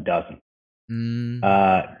talent doesn't?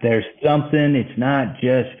 There's something. It's not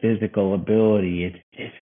just physical ability.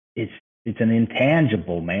 It's an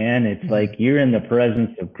intangible, man. It's like you're in the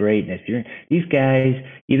presence of greatness. These guys.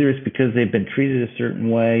 Either it's because they've been treated a certain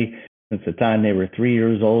way since the time they were 3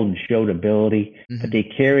 years old and showed ability, but they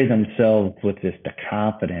carry themselves with just the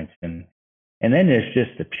confidence and then there's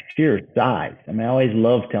just the sheer size. I mean, I always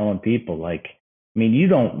love telling people, like, I mean, you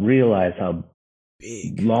don't realize how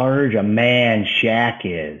Big. large a man Shaq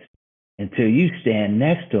is until you stand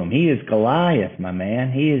next to him. He is Goliath, my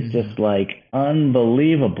man. He is just like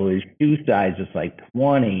unbelievable. His shoe size is like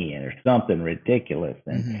 20 or something ridiculous.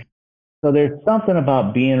 And so there's something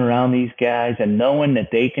about being around these guys and knowing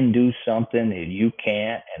that they can do something that you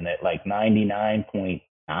can't and that like 99.9%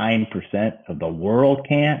 of the world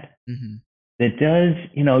can't. That does,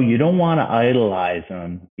 you don't want to idolize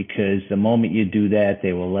them because the moment you do that,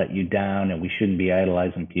 they will let you down, and we shouldn't be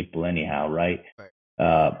idolizing people anyhow, right?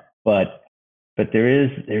 But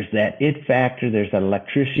there's that it factor, there's that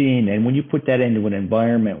electricity, and when you put that into an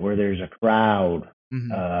environment where there's a crowd,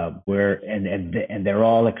 where and they're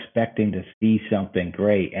all expecting to see something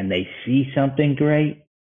great, and they see something great,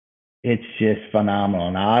 it's just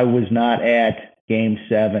phenomenal. Now, I was not at Game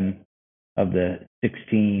 7 of the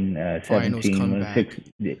 16, 17,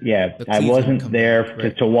 I wasn't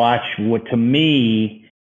there to watch what to me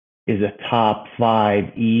is a top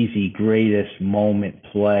 5 easy greatest moment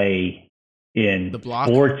play in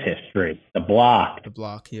sports history. The block,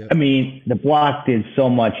 yeah. I mean, the block did so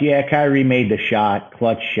much. Yeah, Kyrie made the shot,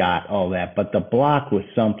 clutch shot, all that, but the block was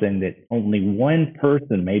something that only one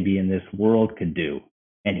person maybe in this world could do,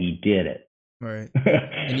 and he did it. Right,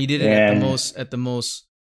 and he did it at the most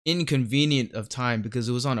inconvenient of time because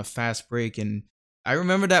it was on a fast break. And I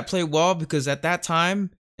remember that play well because at that time,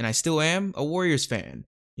 and I still am, a Warriors fan.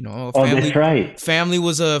 That's right. Family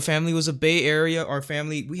was a Bay Area. Our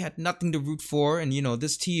family, we had nothing to root for, and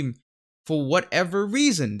this team, for whatever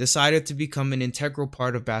reason, decided to become an integral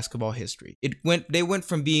part of basketball history. They went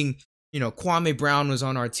from being, Kwame Brown was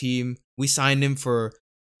on our team. We signed him for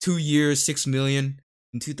 2 years, $6 million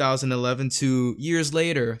in 2011. 2 years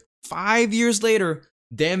later, 5 years later,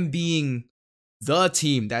 them being the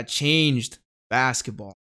team that changed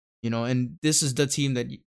basketball, and this is the team that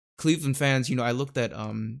Cleveland fans, I looked at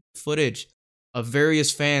footage of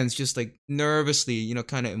various fans just like nervously,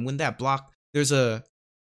 kind of, and when that block, there's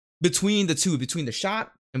between the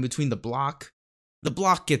shot and between the block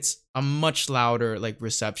gets a much louder like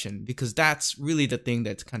reception because that's really the thing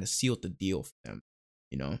that's kind of sealed the deal for them,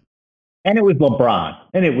 And it was LeBron.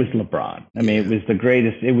 I mean, it was the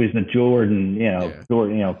greatest. It was the Jordan,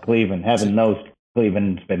 Jordan, Cleveland. Heaven knows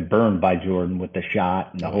Cleveland's been burned by Jordan with the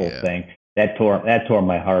shot and the whole thing. That tore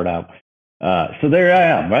my heart out. So there I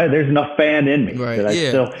am, right? There's enough fan in me that I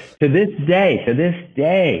still, to this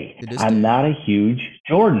day, I'm not a huge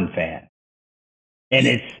Jordan fan. And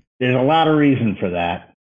there's a lot of reason for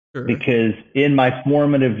that. Sure. Because in my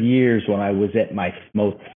formative years when I was at my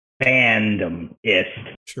most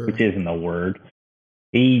fandom-ist, which isn't a word,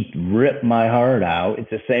 he ripped my heart out. It's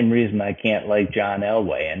the same reason I can't like John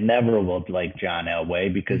Elway and never will like John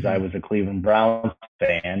Elway because I was a Cleveland Browns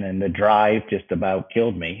fan and the drive just about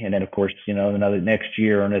killed me. And then, of course, another next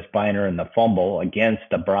year, Ernest Biner and the fumble against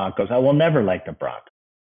the Broncos. I will never like the Broncos.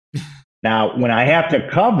 Now, when I have to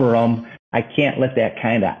cover them, I can't let that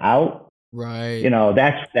kind of out. Right.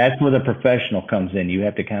 That's where the professional comes in. You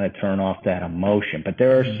have to kind of turn off that emotion. But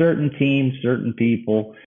there are certain teams, certain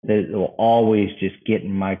people that will always just get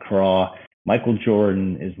in my craw. Michael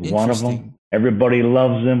Jordan is one of them. Everybody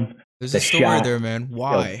loves him. There's a story there, man.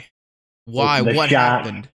 Why? What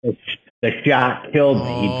happened? The shot killed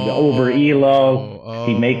me. He's over Elo.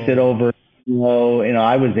 He makes it over Elo.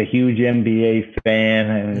 I was a huge NBA fan,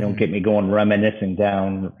 and don't get me going reminiscing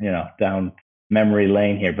down memory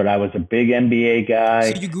lane here, but I was a big NBA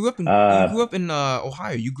guy. So you grew up in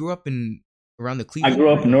Ohio. You grew up around the Cleveland. I grew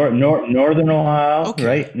up northern Ohio,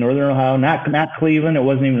 right? Northern Ohio, not Cleveland. It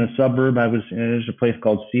wasn't even a suburb. There's a place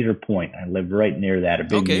called Cedar Point. I lived right near that. A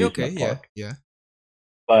big amusement park. Yeah.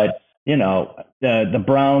 But the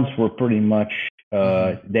Browns were pretty much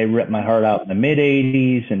they ripped my heart out in the mid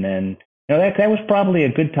 '80s, and then that was probably a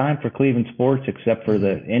good time for Cleveland sports, except for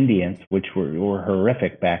the Indians, which were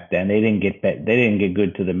horrific back then. They didn't get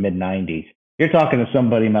good to the mid '90s. You're talking to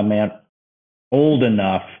somebody, my man, old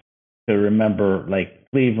enough to remember like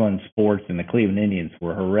Cleveland sports and the Cleveland Indians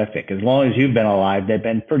were horrific. As long as you've been alive, they've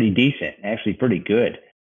been pretty decent, actually pretty good.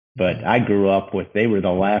 But I grew up with, they were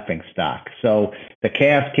the laughing stock. So the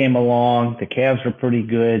Cavs came along. The Cavs were pretty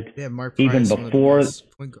good. Yeah, Mark Even Price,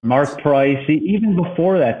 before Mark Price, even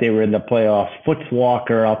before that, they were in the playoffs. Foots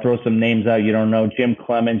Walker, I'll throw some names out you don't know. Jim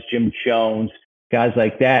Clemens, Jim Jones, guys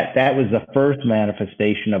like that. That was the first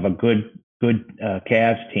manifestation of a good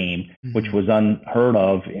Cavs team, which was unheard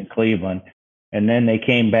of in Cleveland. And then they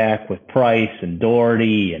came back with Price and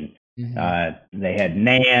Doherty, and they had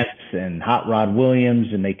Nance and Hot Rod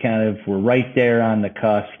Williams, and they kind of were right there on the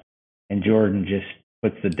cusp. And Jordan just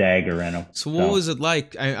puts the dagger in them. So what was it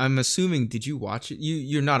like? I'm assuming, did you watch it?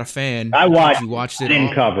 You're not a fan. I watched. You watched it. I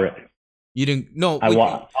didn't cover it. You didn't? No,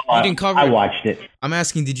 you didn't cover it. I watched it. I'm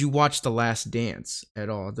asking, did you watch The Last Dance at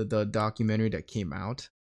all? The documentary that came out.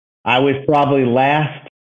 I was probably last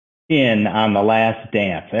in on The Last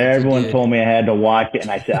Dance. Everyone told me I had to watch it,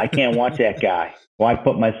 and I said I can't watch that guy. Why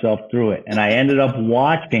put myself through it? And I ended up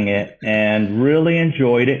watching it and really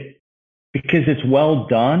enjoyed it because it's well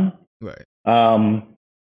done. Right.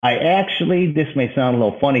 I actually, this may sound a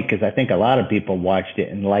little funny because I think a lot of people watched it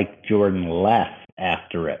and liked Jordan less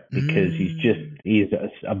after it because he's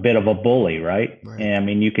a bit of a bully, right? And I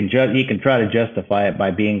mean, you can try to justify it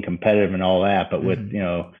by being competitive and all that, but with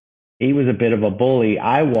he was a bit of a bully.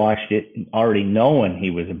 I watched it already knowing he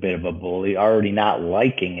was a bit of a bully, already not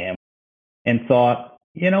liking him, and thought,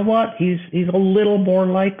 you know what, he's a little more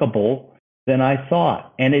likable than I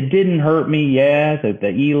thought. And it didn't hurt me. Yeah,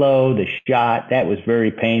 the Elo, the shot, that was very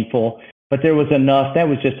painful. But there was enough. That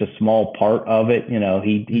was just a small part of it. You know,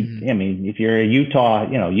 I mean, if you're a Utah,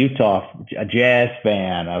 a Jazz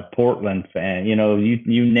fan, a Portland fan, you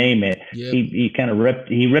name it. Yep. He kind of ripped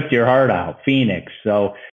your heart out. Phoenix.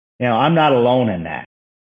 So, I'm not alone in that.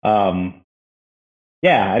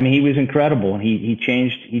 Yeah, I mean, he was incredible, and he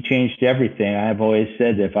changed everything. I've always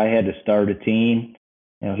said that if I had to start a team,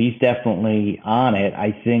 he's definitely on it.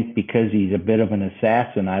 I think because he's a bit of an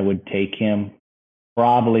assassin, I would take him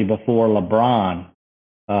probably before LeBron.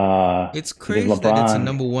 It's crazy that it's a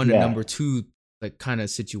number one and number two like kind of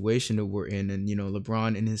situation that we're in, and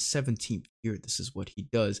LeBron in his 17th year, this is what he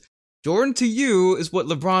does. Jordan to you is what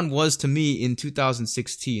LeBron was to me in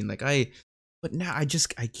 2016. But now I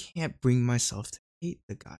can't bring myself to hate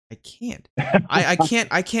the guy. I can't.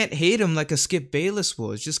 I can't hate him like a Skip Bayless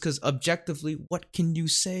was, just because objectively, what can you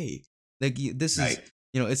say? Like this is,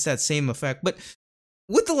 it's that same effect. But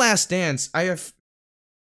with The Last Dance,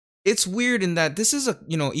 it's weird in that this is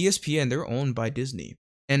ESPN, they're owned by Disney,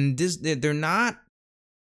 and this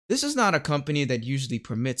is not a company that usually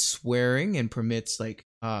permits swearing and permits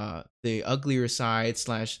the uglier side /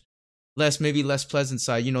 less pleasant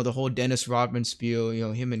side. The whole Dennis Rodman spiel.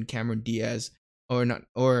 Him and Cameron Diaz.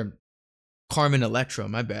 Or Carmen Electra,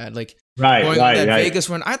 my bad. Vegas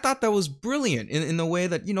run. I thought that was brilliant in the way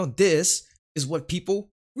that, this is what people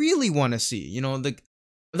really want to see.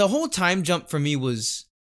 The whole time jump for me was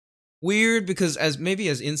weird because as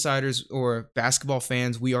insiders or basketball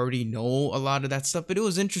fans, we already know a lot of that stuff. But it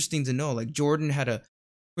was interesting to know, Jordan had a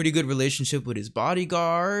pretty good relationship with his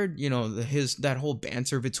bodyguard. That whole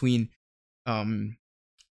banter between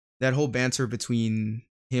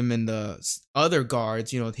him and the other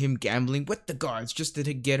guards, him gambling with the guards just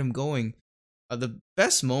to get him going. The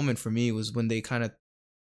best moment for me was when they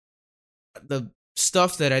the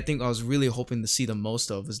stuff that I think I was really hoping to see the most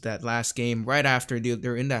of was that last game right after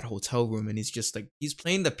they're in that hotel room, and he's just he's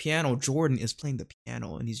playing the piano. Jordan is playing the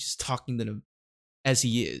piano, and he's just talking to them as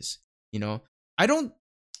he is. I don't,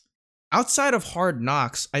 outside of Hard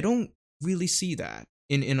Knocks, I don't really see that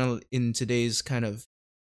in today's kind of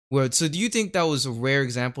world. So do you think that was a rare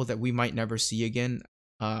example that we might never see again?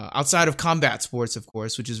 Outside of combat sports, of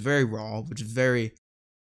course, which is very raw, which is they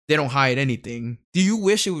don't hide anything. Do you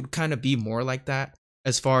wish it would kind of be more like that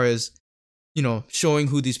as far as, showing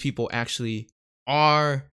who these people actually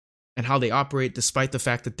are and how they operate, despite the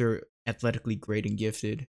fact that they're athletically great and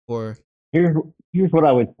gifted? Or here's what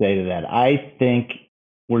I would say to that. I think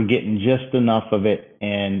we're getting just enough of it,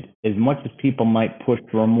 and as much as people might push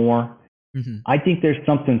for more, I think there's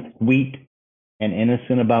something sweet and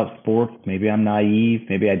innocent about sports. Maybe I'm naive.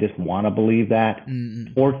 Maybe I just want to believe that.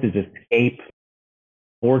 Sports is escape.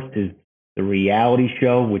 Sports is the reality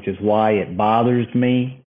show, which is why it bothers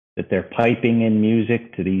me that they're piping in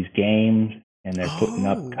music to these games and they're putting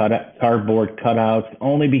up cardboard cutouts,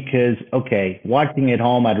 only because, okay, watching at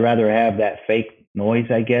home, I'd rather have that fake noise,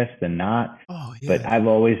 I guess, than not. Oh, yeah. But I've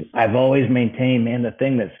always maintained, man, the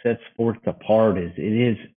thing that sets sports apart is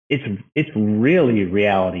it's really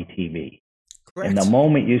reality TV. Correct. And the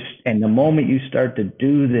moment you start to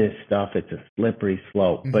do this stuff, it's a slippery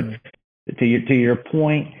slope. But to your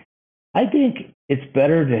point, I think it's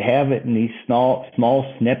better to have it in these small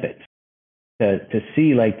snippets to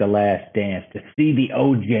see like The Last Dance, to see the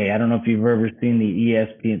OJ. I don't know if you've ever seen the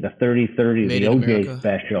ESPN, the 30-30, Made the in OJ America.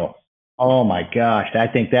 special. Oh my gosh, I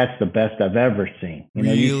think that's the best I've ever seen. You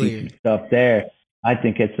know, you see some Really? stuff there. I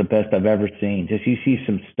think it's the best I've ever seen. Just you see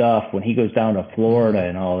some stuff when he goes down to Florida Hmm.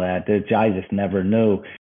 and all that, that I just never knew.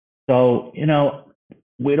 So, you know,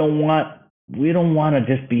 we don't want we don't want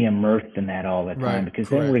to just be immersed in that all the time, Right. because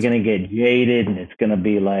then we're Correct. going to get jaded and it's going to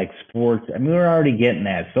be like sports. I mean, we're already getting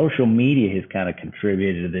that. Social media has kind of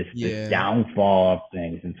contributed to this Yeah. downfall of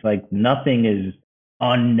things. It's like nothing is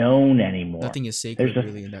unknown anymore. Nothing is There's sacred a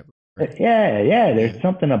really in that regard. yeah, Yeah. there's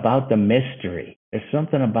something about the mystery. There's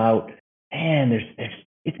something about, man, there's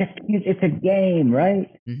it's a game, right?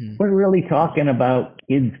 Hmm. We're really talking about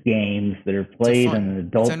kids games that are It's a played on fun. an It's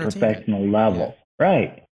adult entertainment. professional Yeah. level.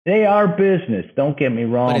 Right. They are business, don't get me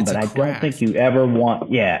But wrong, it's but a I don't think craft. you ever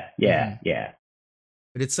want, yeah, Hmm. yeah, yeah.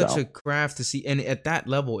 But it's such a So, craft to see, and at that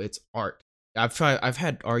level, it's art. I've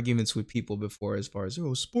had arguments with people before as far as,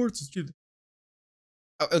 oh, sports is just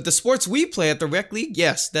the sports we play at the rec league.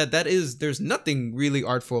 Yes, that is. There's nothing really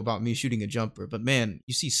artful about me shooting a jumper, but man,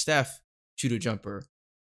 you see Steph shoot a jumper.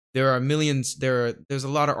 There are millions. There's a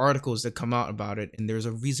lot of articles that come out about it, and there's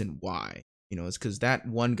a reason why. You know, it's because that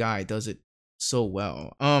one guy does it so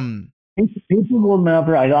well. people will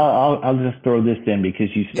never, I'll just throw this in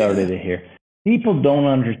because you Yeah, started it here. People don't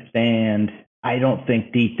understand, I don't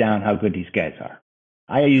think deep down, how good these guys are.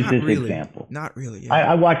 I use not this really, example. not really. I,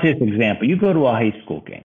 Yeah, I watch this example. You go to a high school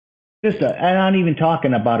game. yeah. And I'm not even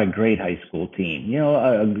talking about a great high school team. You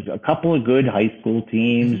know, a couple of good high school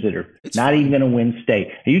teams Hmm. that are It's not even fun. going to win state.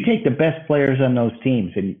 And you take the best players on those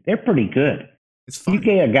teams, and they're pretty good. It's fun. You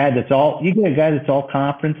get a guy that's all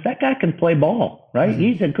conference. That guy can play ball, right? Hmm.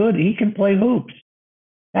 He can play hoops.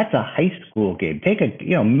 That's a high school game. Take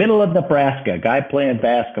middle of Nebraska, guy playing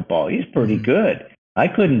basketball. He's pretty Hmm. good. I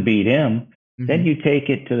couldn't beat him. Hmm. Then you take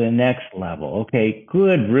it to the next level. Okay,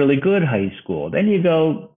 good, really good high school. Then you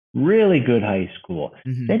go really good high school.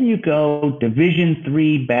 Hmm. Then you go Division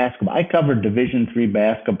III basketball. I covered Division III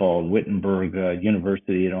basketball at Wittenberg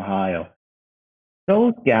University in Ohio.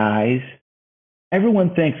 Those guys,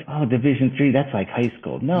 everyone thinks, oh, Division III, that's like high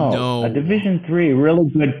school. No, a No. Division III really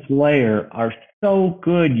good player are so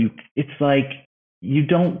good. It's like you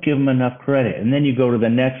don't give them enough credit, and then you go to the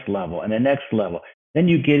next level and the next level. Then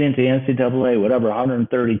you get into NCAA, whatever,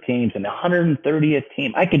 130 teams, and the 130th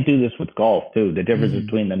team. I could do this with golf too. The difference Hmm.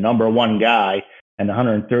 between the number one guy and the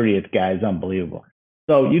 130th guy is unbelievable.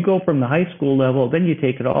 So you go from the high school level, then you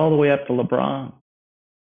take it all the way up to LeBron.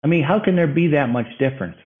 I mean, how can there be that much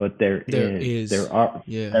difference? But there There is. is.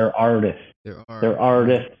 Yeah, They're artists. there They're are. You're right.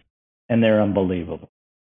 artists, and they're unbelievable.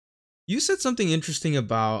 You said something interesting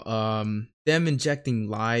about them injecting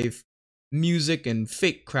live music and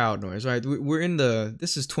fake crowd noise, right? We're in the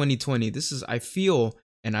this is 2020. This is I feel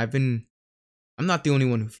and I'm not the only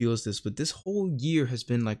one who feels this, but this whole year has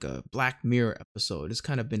been like a Black Mirror episode. It's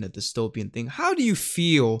kind of been a dystopian thing. How do you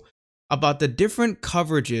feel about the different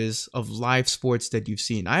coverages of live sports that you've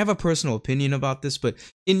seen? I have a personal opinion about this, but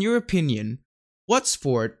in your opinion, what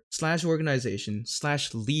sport slash organization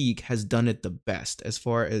slash league has done it the best as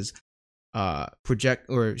far as project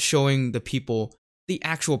or showing the people the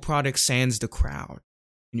actual product sans the crowd,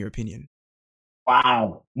 in your opinion?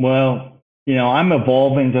 Wow. Well, I'm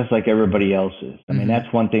evolving just like everybody else is. I mean, Mm-hmm.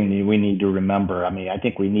 that's one thing that we need to remember. I mean, I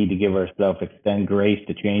think we need to give ourselves extend grace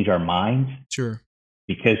to change our minds, Sure.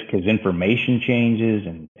 because information changes,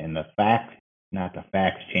 and the facts, not the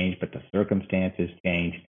facts change, but the circumstances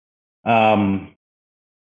change. Um,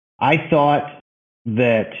 I thought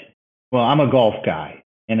that, well, I'm a golf guy.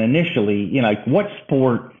 And initially, like what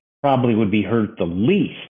sport probably would be hurt the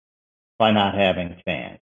least by not having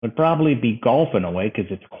fans? Would probably be golf in a way,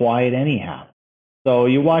 because it's quiet anyhow. So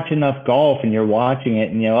you watch enough golf and you're watching it,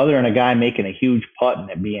 and, other than a guy making a huge putt and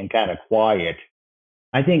it being kind of quiet,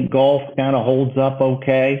 I think golf kind of holds up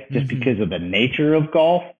okay, just Mm-hmm. because of the nature of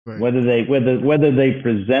golf. Right. Whether they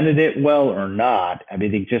presented it well or not, I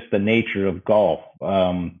mean, just the nature of golf.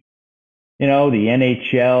 The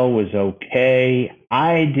NHL was okay.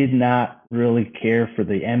 I did not really care for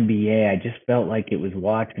the NBA. I just felt like it was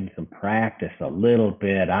watching some practice a little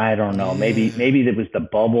bit. I don't know. Maybe Yeah. maybe it was the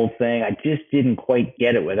bubble thing. I just didn't quite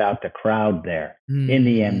get it without the crowd there in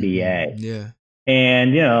the Mm-hmm. NBA. Yeah.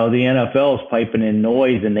 And the NFL is piping in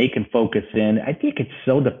noise, and they can focus in. I think it's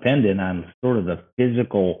so dependent on sort of the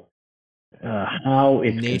physical, how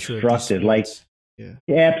it's Nature of these constructed. Like, sports. Yeah.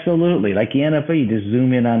 yeah, absolutely. Like the NFL, you just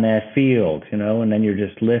zoom in on that field, and then you're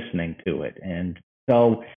just listening to it. And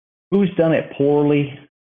so, who's done it poorly?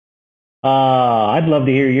 I'd love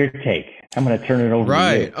to hear your take. I'm going to turn it over to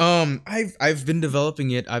Right. you. I've been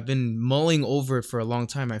developing it. I've been mulling over it for a long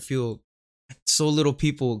time. I feel so little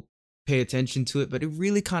people pay attention to it, but it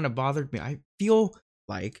really kind of bothered me. I feel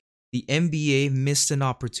like the NBA missed an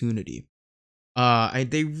opportunity.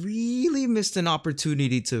 They really missed an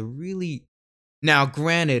opportunity to really. Now,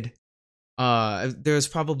 granted, there's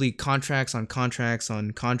probably contracts on contracts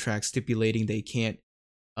on contracts stipulating they can't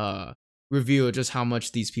uh reveal just how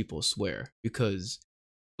much these people swear, because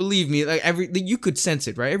believe me, like you could sense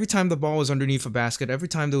it, right? Every time the ball was underneath a basket, every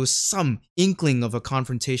time there was some inkling of a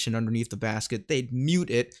confrontation underneath the basket, they'd mute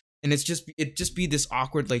it, and it'd just be this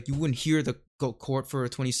awkward, like you wouldn't hear the court for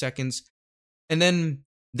 20 seconds, and then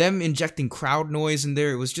them injecting crowd noise in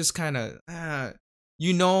there. It was just kind of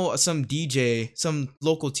some DJ, some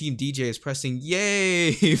local team DJ is pressing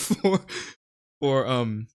yay for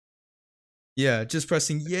yeah, just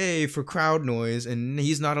pressing yay for crowd noise, and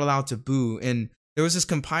he's not allowed to boo. And there was this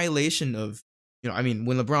compilation of, I mean,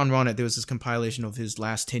 when LeBron won it, there was this compilation of his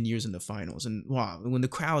last 10 years in the finals. And wow, when the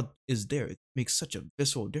crowd is there, it makes such a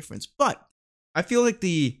visceral difference. But I feel like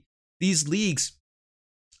these leagues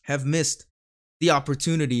have missed the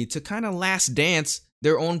opportunity to kind of last dance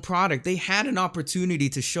their own product. They had an opportunity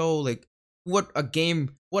to show like what a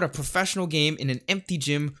professional game in an empty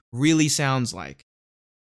gym really sounds like.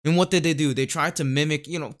 And what did they do? They tried to mimic,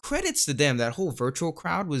 credits to them. That whole virtual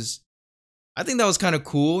crowd I think that was kind of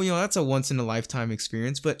cool. That's a once in a lifetime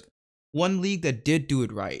experience. But one league that did do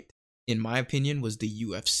it right, in my opinion, was the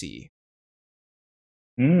UFC.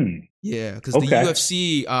 Yeah, because the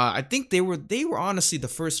UFC, I think they were honestly the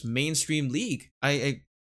first mainstream league. I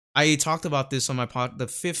talked about this on my third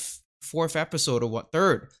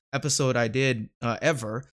episode I did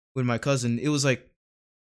ever with my cousin. It was like,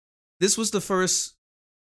 this was the first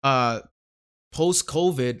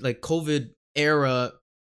post-COVID, like COVID era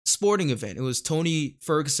sporting event. It was Tony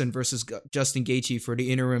Ferguson versus Justin Gaethje for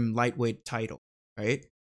the interim lightweight title, right?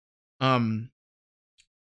 And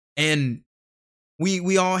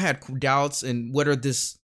we all had doubts in whether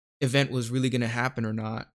this event was really going to happen or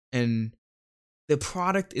not. And the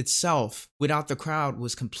product itself, without the crowd,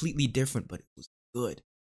 was completely different, but it was good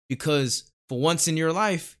because for once in your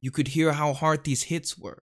life, you could hear how hard these hits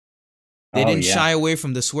were. They didn't shy away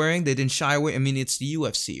from the swearing. They didn't shy away. I mean, it's the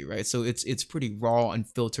UFC, right? So it's pretty raw and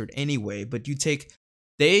filtered anyway. But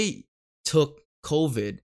they took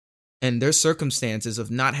COVID and their circumstances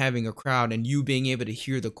of not having a crowd and you being able to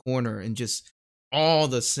hear the corner and just all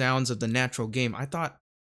the sounds of the natural game. I thought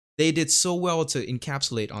they did so well to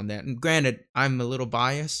encapsulate on that. And granted, I'm a little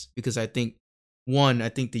biased because I think the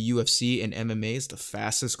UFC and MMA is the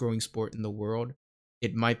fastest growing sport in the world.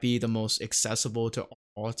 It might be the most accessible to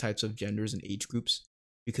all types of genders and age groups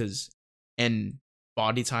and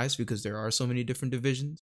body types, because there are so many different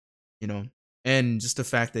divisions, and just the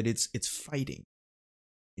fact that it's fighting,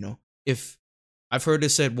 if I've heard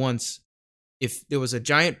this said once, if there was a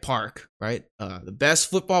giant park, right, the best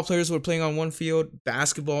football players were playing on one field,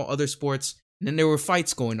 basketball, other sports, and then there were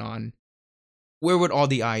fights going on, where would all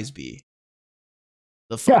the eyes be?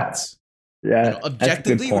 The fights. Yeah,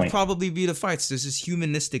 objectively, it would probably be the fights. There's this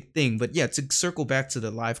humanistic thing. But yeah, to circle back to the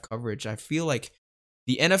live coverage, I feel like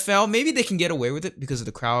the NFL, maybe they can get away with it because of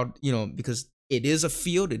the crowd, because it is a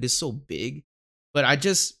field, it is so big. But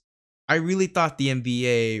I really thought the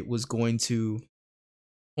NBA was going to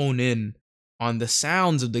hone in on the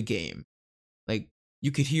sounds of the game. Like, you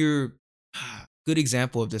could hear, good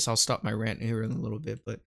example of this, I'll stop my rant here in a little bit,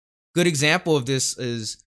 but good example of this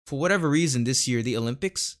is, for whatever reason this year, the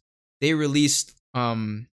Olympics, they released I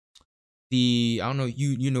don't know,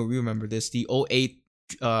 you remember this, the 2008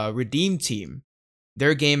 Redeem team,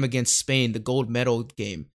 their game against Spain, the gold medal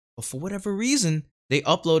game. But for whatever reason, they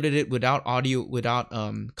uploaded it without audio, without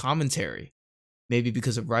commentary. Maybe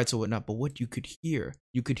because of rights or whatnot. But what you could hear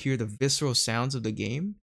the visceral sounds of the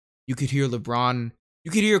game. You could hear LeBron,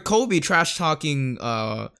 you could hear Kobe trash talking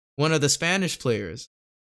one of the Spanish players.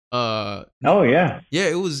 Yeah,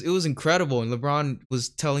 it was incredible, and LeBron was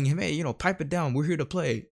telling him, hey, pipe it down, we're here to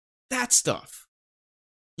play. That stuff,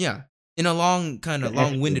 yeah, in a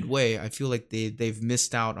long-winded way. I feel like they've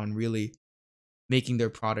missed out on really making their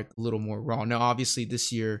product a little more raw. Now, obviously,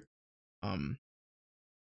 this year,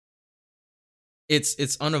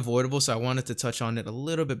 it's unavoidable, so I wanted to touch on it a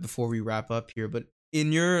little bit before we wrap up here. But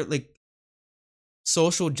in your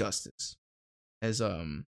social justice, as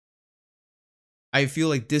I feel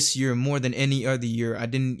like this year, more than any other year, I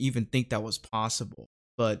didn't even think that was possible.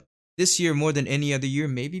 But this year, more than any other year,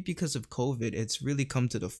 maybe because of COVID, it's really come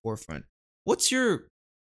to the forefront. What's your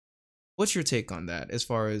take on that, as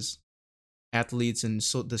far as athletes and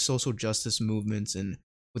the social justice movements and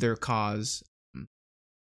with their cause,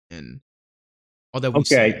 and all that we've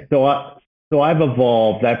Okay, seen. so I've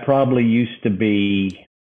evolved. I probably used to be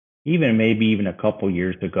maybe even a couple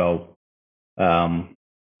years ago,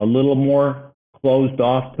 a little more closed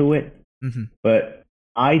off to it. Hmm. But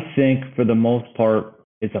I think for the most part,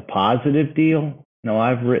 it's a positive deal.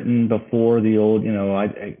 I've written before the old,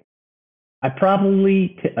 I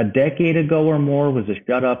probably a decade ago or more was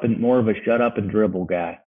more of a shut up and dribble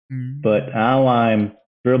guy. Mm. But now I'm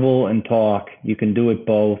dribble and talk. You can do it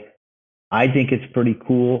both. I think it's pretty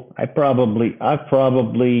cool. I've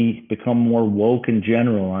probably become more woke in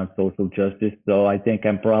general on social justice, so I think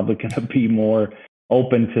I'm probably going to be more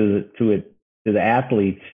open to the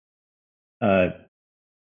athletes uh,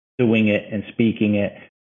 doing it and speaking it.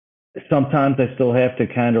 Sometimes I still have to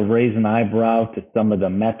kind of raise an eyebrow to some of the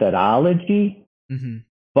methodology, Hmm.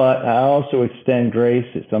 but I also extend grace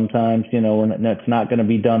that sometimes, that's not going to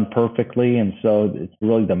be done perfectly. And so it's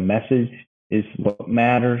really the message is what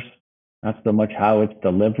matters, not so much how it's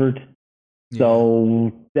delivered. Yeah.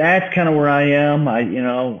 So that's kind of where I am. I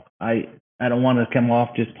don't want to come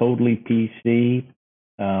off just totally PC,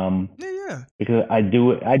 Yeah. Yeah. because I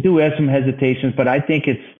do have some hesitations, but I think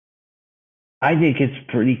it's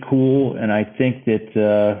pretty cool, and I think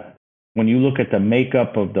that when you look at the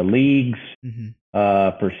makeup of the leagues, Hmm.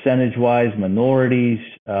 percentage-wise, minorities,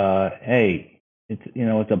 hey,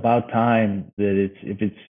 it's about time that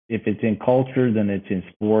if it's in culture, then it's in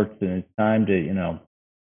sports, and it's time to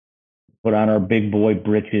put on our big boy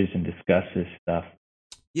britches and discuss this stuff.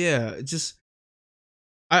 Yeah. Just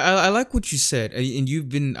I like what you said,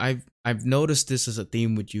 and I've noticed this as a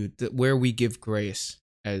theme with you, that where we give grace,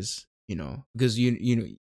 as because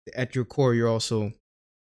at your core you also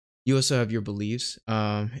have your beliefs,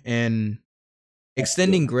 and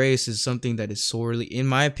extending Absolutely. grace is something that is sorely, in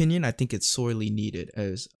my opinion, I think it's sorely needed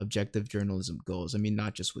as objective journalism goes. I mean,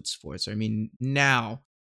 not just with sports. I mean, now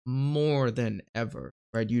more than ever,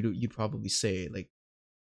 right? You'd probably say, like,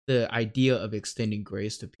 the idea of extending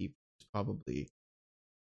grace to people is probably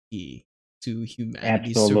key to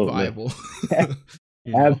humanity's Absolutely. survival.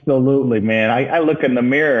 you know. Absolutely, man. I look in the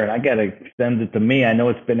mirror and I got to extend it to me. I know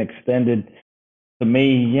it's been extended to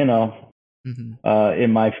me, Hmm.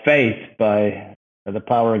 in my faith by the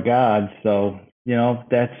power of God. So,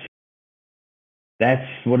 that's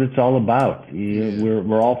what it's all about. Yeah.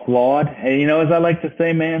 We're all flawed. And, as I like to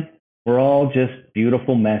say, man, we're all just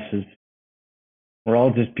beautiful messes. We're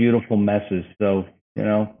all just beautiful messes. So,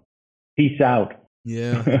 peace out.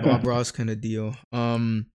 Yeah, the Bob Ross kind of deal.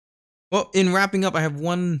 Well, in wrapping up, I have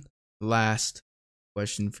one last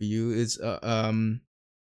question for you. Is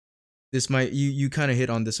this might you kind of hit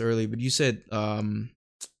on this early, but you said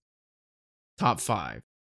top five,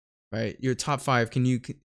 right? Your top five. Can you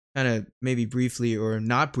kind of maybe briefly or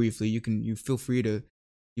not briefly? You feel free to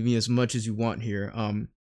give me as much as you want here.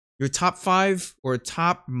 Your top five or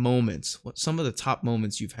top moments. What some of the top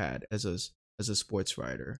moments you've had as a sports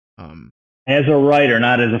writer. As a writer,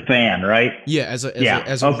 not as a fan, right? Yeah, Yeah.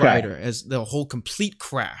 as a Okay. writer, as the whole complete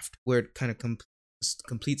craft, where it kind of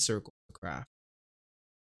complete circle of craft.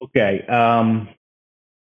 Okay.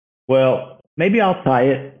 Well, maybe I'll tie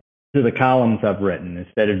it to the columns I've written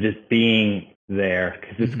instead of just being there,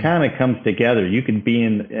 because it Hmm. kind of comes together. You can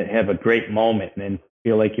have a great moment and then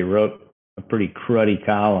feel like you wrote a pretty cruddy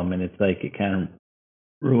column, and it's like it kind of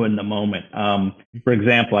ruined the moment. For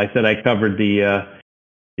example, I said I covered the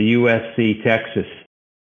USC Texas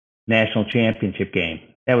national championship game.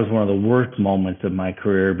 That was one of the worst moments of my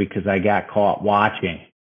career because I got caught watching,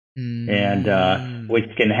 and which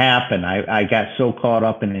Mm. can happen. I got so caught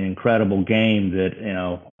up in an incredible game that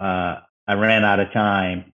I ran out of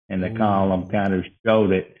time, and the column Oh, kind of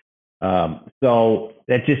showed it. So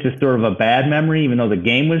that's just a sort of a bad memory, even though the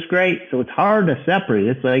game was great. So it's hard to separate.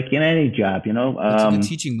 It's like in any job, that's a good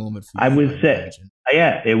teaching moment for I you, would I'd say, imagine.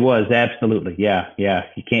 yeah, it was absolutely, yeah, yeah.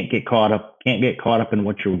 You can't get caught up. Can't get caught up in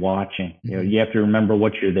what you're watching. Hmm. You have to remember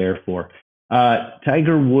what you're there for.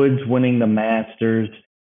 Tiger Woods winning the Masters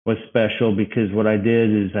was special because what I did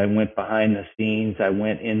is I went behind the scenes. I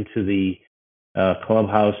went into the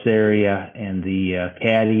clubhouse area and the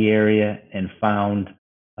caddy area and found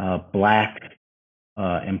black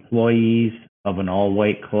employees of an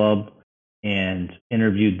all-white club and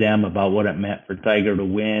interviewed them about what it meant for Tiger to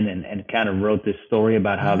win, and kind of wrote this story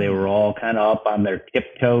about how they were Mm. all kind of up on their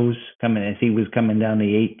tiptoes coming as he was coming down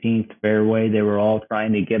the 18th fairway. They were all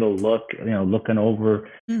trying to get a look, looking over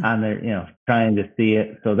Mm. on their, trying to see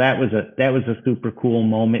it. So that was a super cool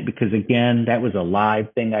moment because again, that was a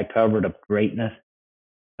live thing I covered of greatness.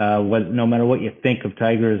 No matter what you think of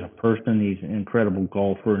Tiger as a person, he's an incredible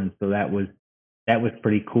golfer, and so that was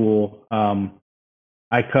pretty cool.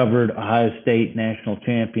 I covered Ohio State national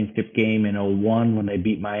championship game in '01 when they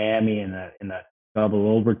beat Miami in a double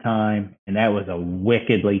overtime, and that was a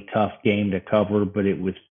wickedly tough game to cover, but it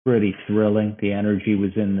was pretty thrilling. The energy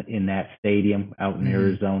was in that stadium out in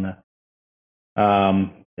Arizona.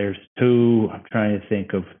 There's two. I'm trying to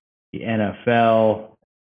think of the NFL.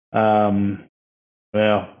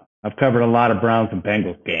 Well, I've covered a lot of Browns and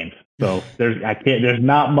Bengals games, so there's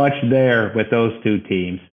not much there with those two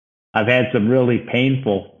teams. I've had some really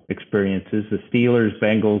painful experiences. The Steelers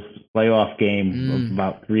Bengals playoff game of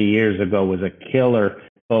about 3 years ago was a killer.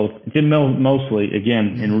 Both mostly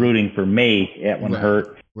again in rooting for me, that one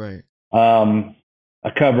hurt. Right. I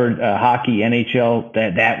covered hockey, NHL.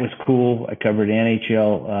 That was cool. I covered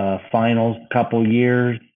NHL finals a couple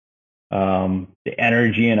years. The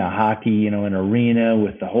energy in a hockey, an arena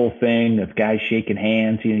with the whole thing of guys shaking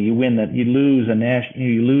hands. You win you lose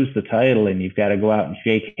you lose the title, and you've got to go out and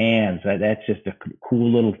shake hands. That's just a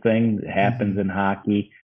cool little thing that happens in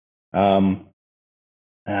hockey. What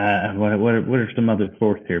are some other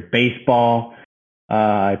sports here? Baseball.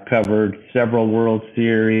 I covered several World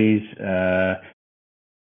Series.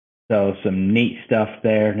 So some neat stuff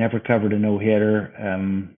there. Never covered a no-hitter.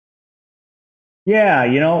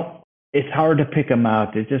 It's hard to pick them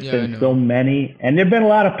out. There's just been so many. And there have been a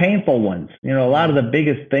lot of painful ones. A lot of the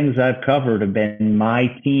biggest things I've covered have been my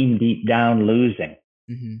team deep down losing.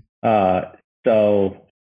 But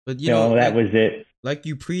that was it. Like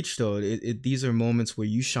you preach, though, these are moments where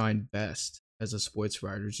you shine best as a sports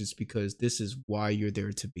writer, just because this is why you're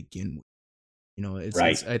there to begin with.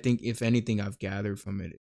 It's I think if anything I've gathered from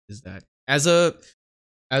it is that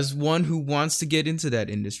as one who wants to get into that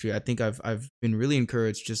industry, I think I've been really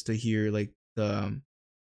encouraged just to hear like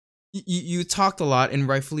you talked a lot, and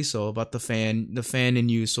rightfully so, about the fan in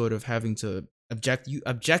you sort of having to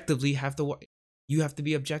objectively have to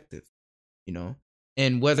be objective,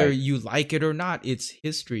 and whether you like it or not, it's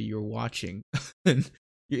history you're watching. And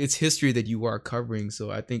it's history that you are covering. So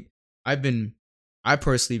I think I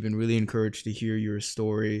personally been really encouraged to hear your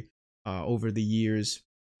story over the years.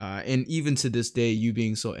 And even to this day, you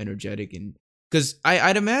being so energetic, and because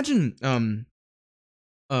I'd imagine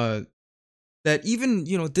that even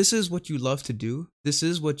this is what you love to do. This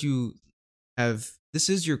is what you have. This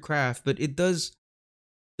is your craft. But does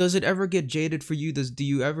it ever get jaded for you? Do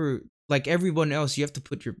you ever, like everyone else, you have to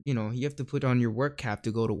put you have to put on your work cap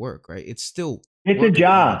to go to work, right? It's a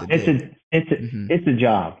job. It's a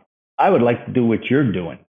job. I would like to do what you're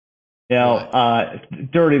doing.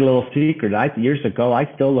 Dirty little secret. Years ago,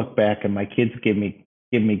 I still look back and my kids give me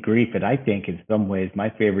grief. And I think in some ways my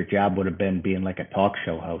favorite job would have been being like a talk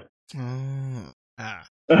show host.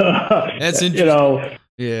 That's interesting.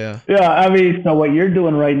 Yeah. I mean, so what you're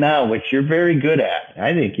doing right now, which you're very good at,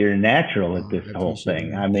 I think you're natural at this whole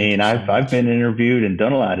thing. I mean, I've been interviewed and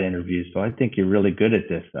done a lot of interviews, so I think you're really good at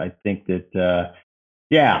this. I think that,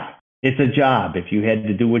 it's a job. If you had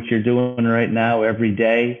to do what you're doing right now every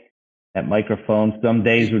day, that microphone, some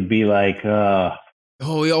days would be like, definitely,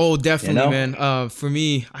 man. For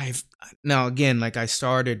me, I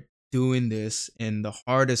started doing this, and the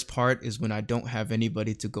hardest part is when I don't have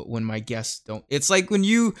anybody to go, when my guests don't. It's like when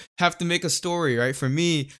you have to make a story, right? For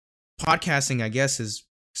me, podcasting, I guess, has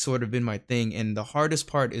sort of been my thing. And the hardest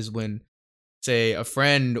part is when, say, a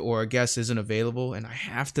friend or a guest isn't available and I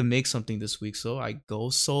have to make something this week. So I go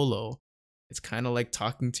solo. It's kind of like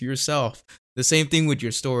talking to yourself. The same thing with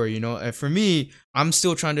your story, For me, I'm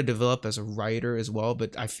still trying to develop as a writer as well,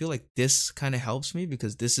 but I feel like this kind of helps me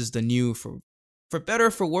because this is the new, for better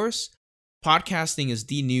or for worse, podcasting is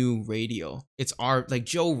the new radio. It's like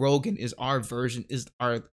Joe Rogan is our version, is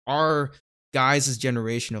our guys'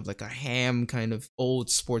 generation of like a ham kind of old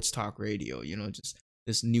sports talk radio, just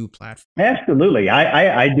this new platform. Absolutely.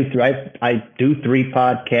 I do 3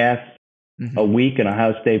 podcasts a week in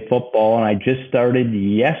Ohio State football, and I just started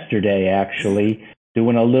yesterday actually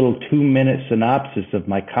doing a little 2-minute synopsis of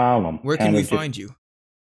my column. Where can we find you?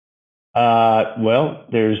 Well,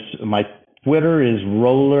 there's my Twitter is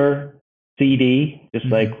Roller CD, just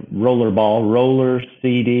like rollerball, Roller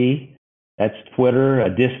CD. That's Twitter.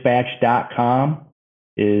 Dispatch.com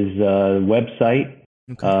is a website.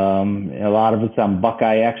 Okay. A lot of it's on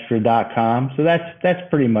BuckeyeExtra.com. So that's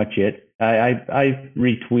pretty much it. I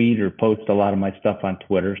retweet or post a lot of my stuff on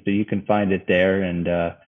Twitter, so you can find it there. And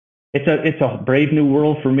it's a brave new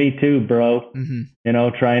world for me too, bro.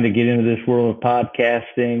 Trying to get into this world of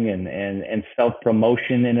podcasting and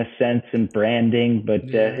self-promotion in a sense and branding, but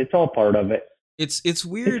it's all part of it. It's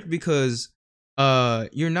weird because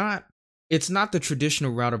you're not it's not the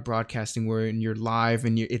traditional route of broadcasting where you're live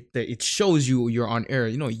and it shows you're on air.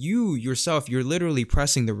 You know, you yourself, you're literally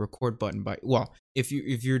pressing the record button if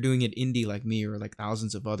you're doing it indie like me or like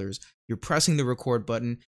thousands of others, you're pressing the record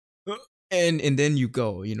button and then you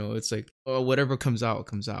go. You know, it's like, oh, whatever comes out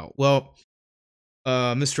comes out. Well,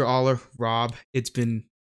 Mr. Oller, Rob, it's been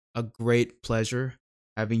a great pleasure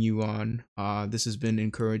having you on. This has been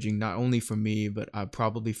encouraging not only for me, but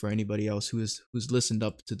probably for anybody else who's listened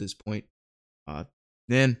up to this point.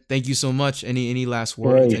 Man, thank you so much. Any last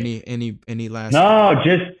words? Great. Any last? No,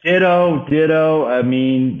 just ditto. I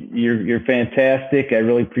mean, you're fantastic. I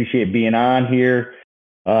really appreciate being on here.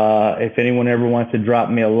 If anyone ever wants to drop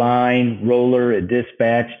me a line,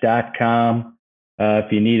 roller@dispatch.com.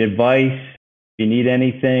 If you need advice, if you need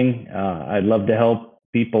anything, I'd love to help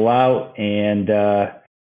people out. And,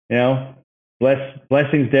 you know,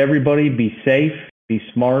 blessings to everybody. Be safe, be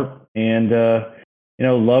smart, and, you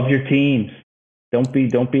know, love your teams. Don't be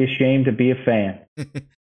ashamed to be a fan.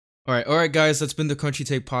 All right, guys. That's been the Country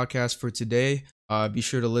Take podcast for today. Be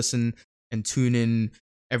sure to listen and tune in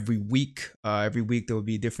every week. Every week there will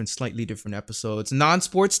be slightly different episodes,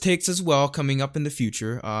 non-sports takes as well coming up in the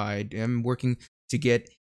future. I am working to get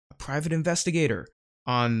a private investigator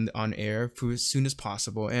on air for as soon as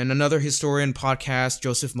possible, and another historian podcast.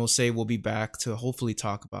 Joseph Mosey will be back to hopefully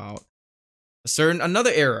talk about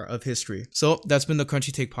another era of history. So that's been the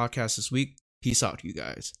Country Take podcast this week. Peace out, you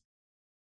guys.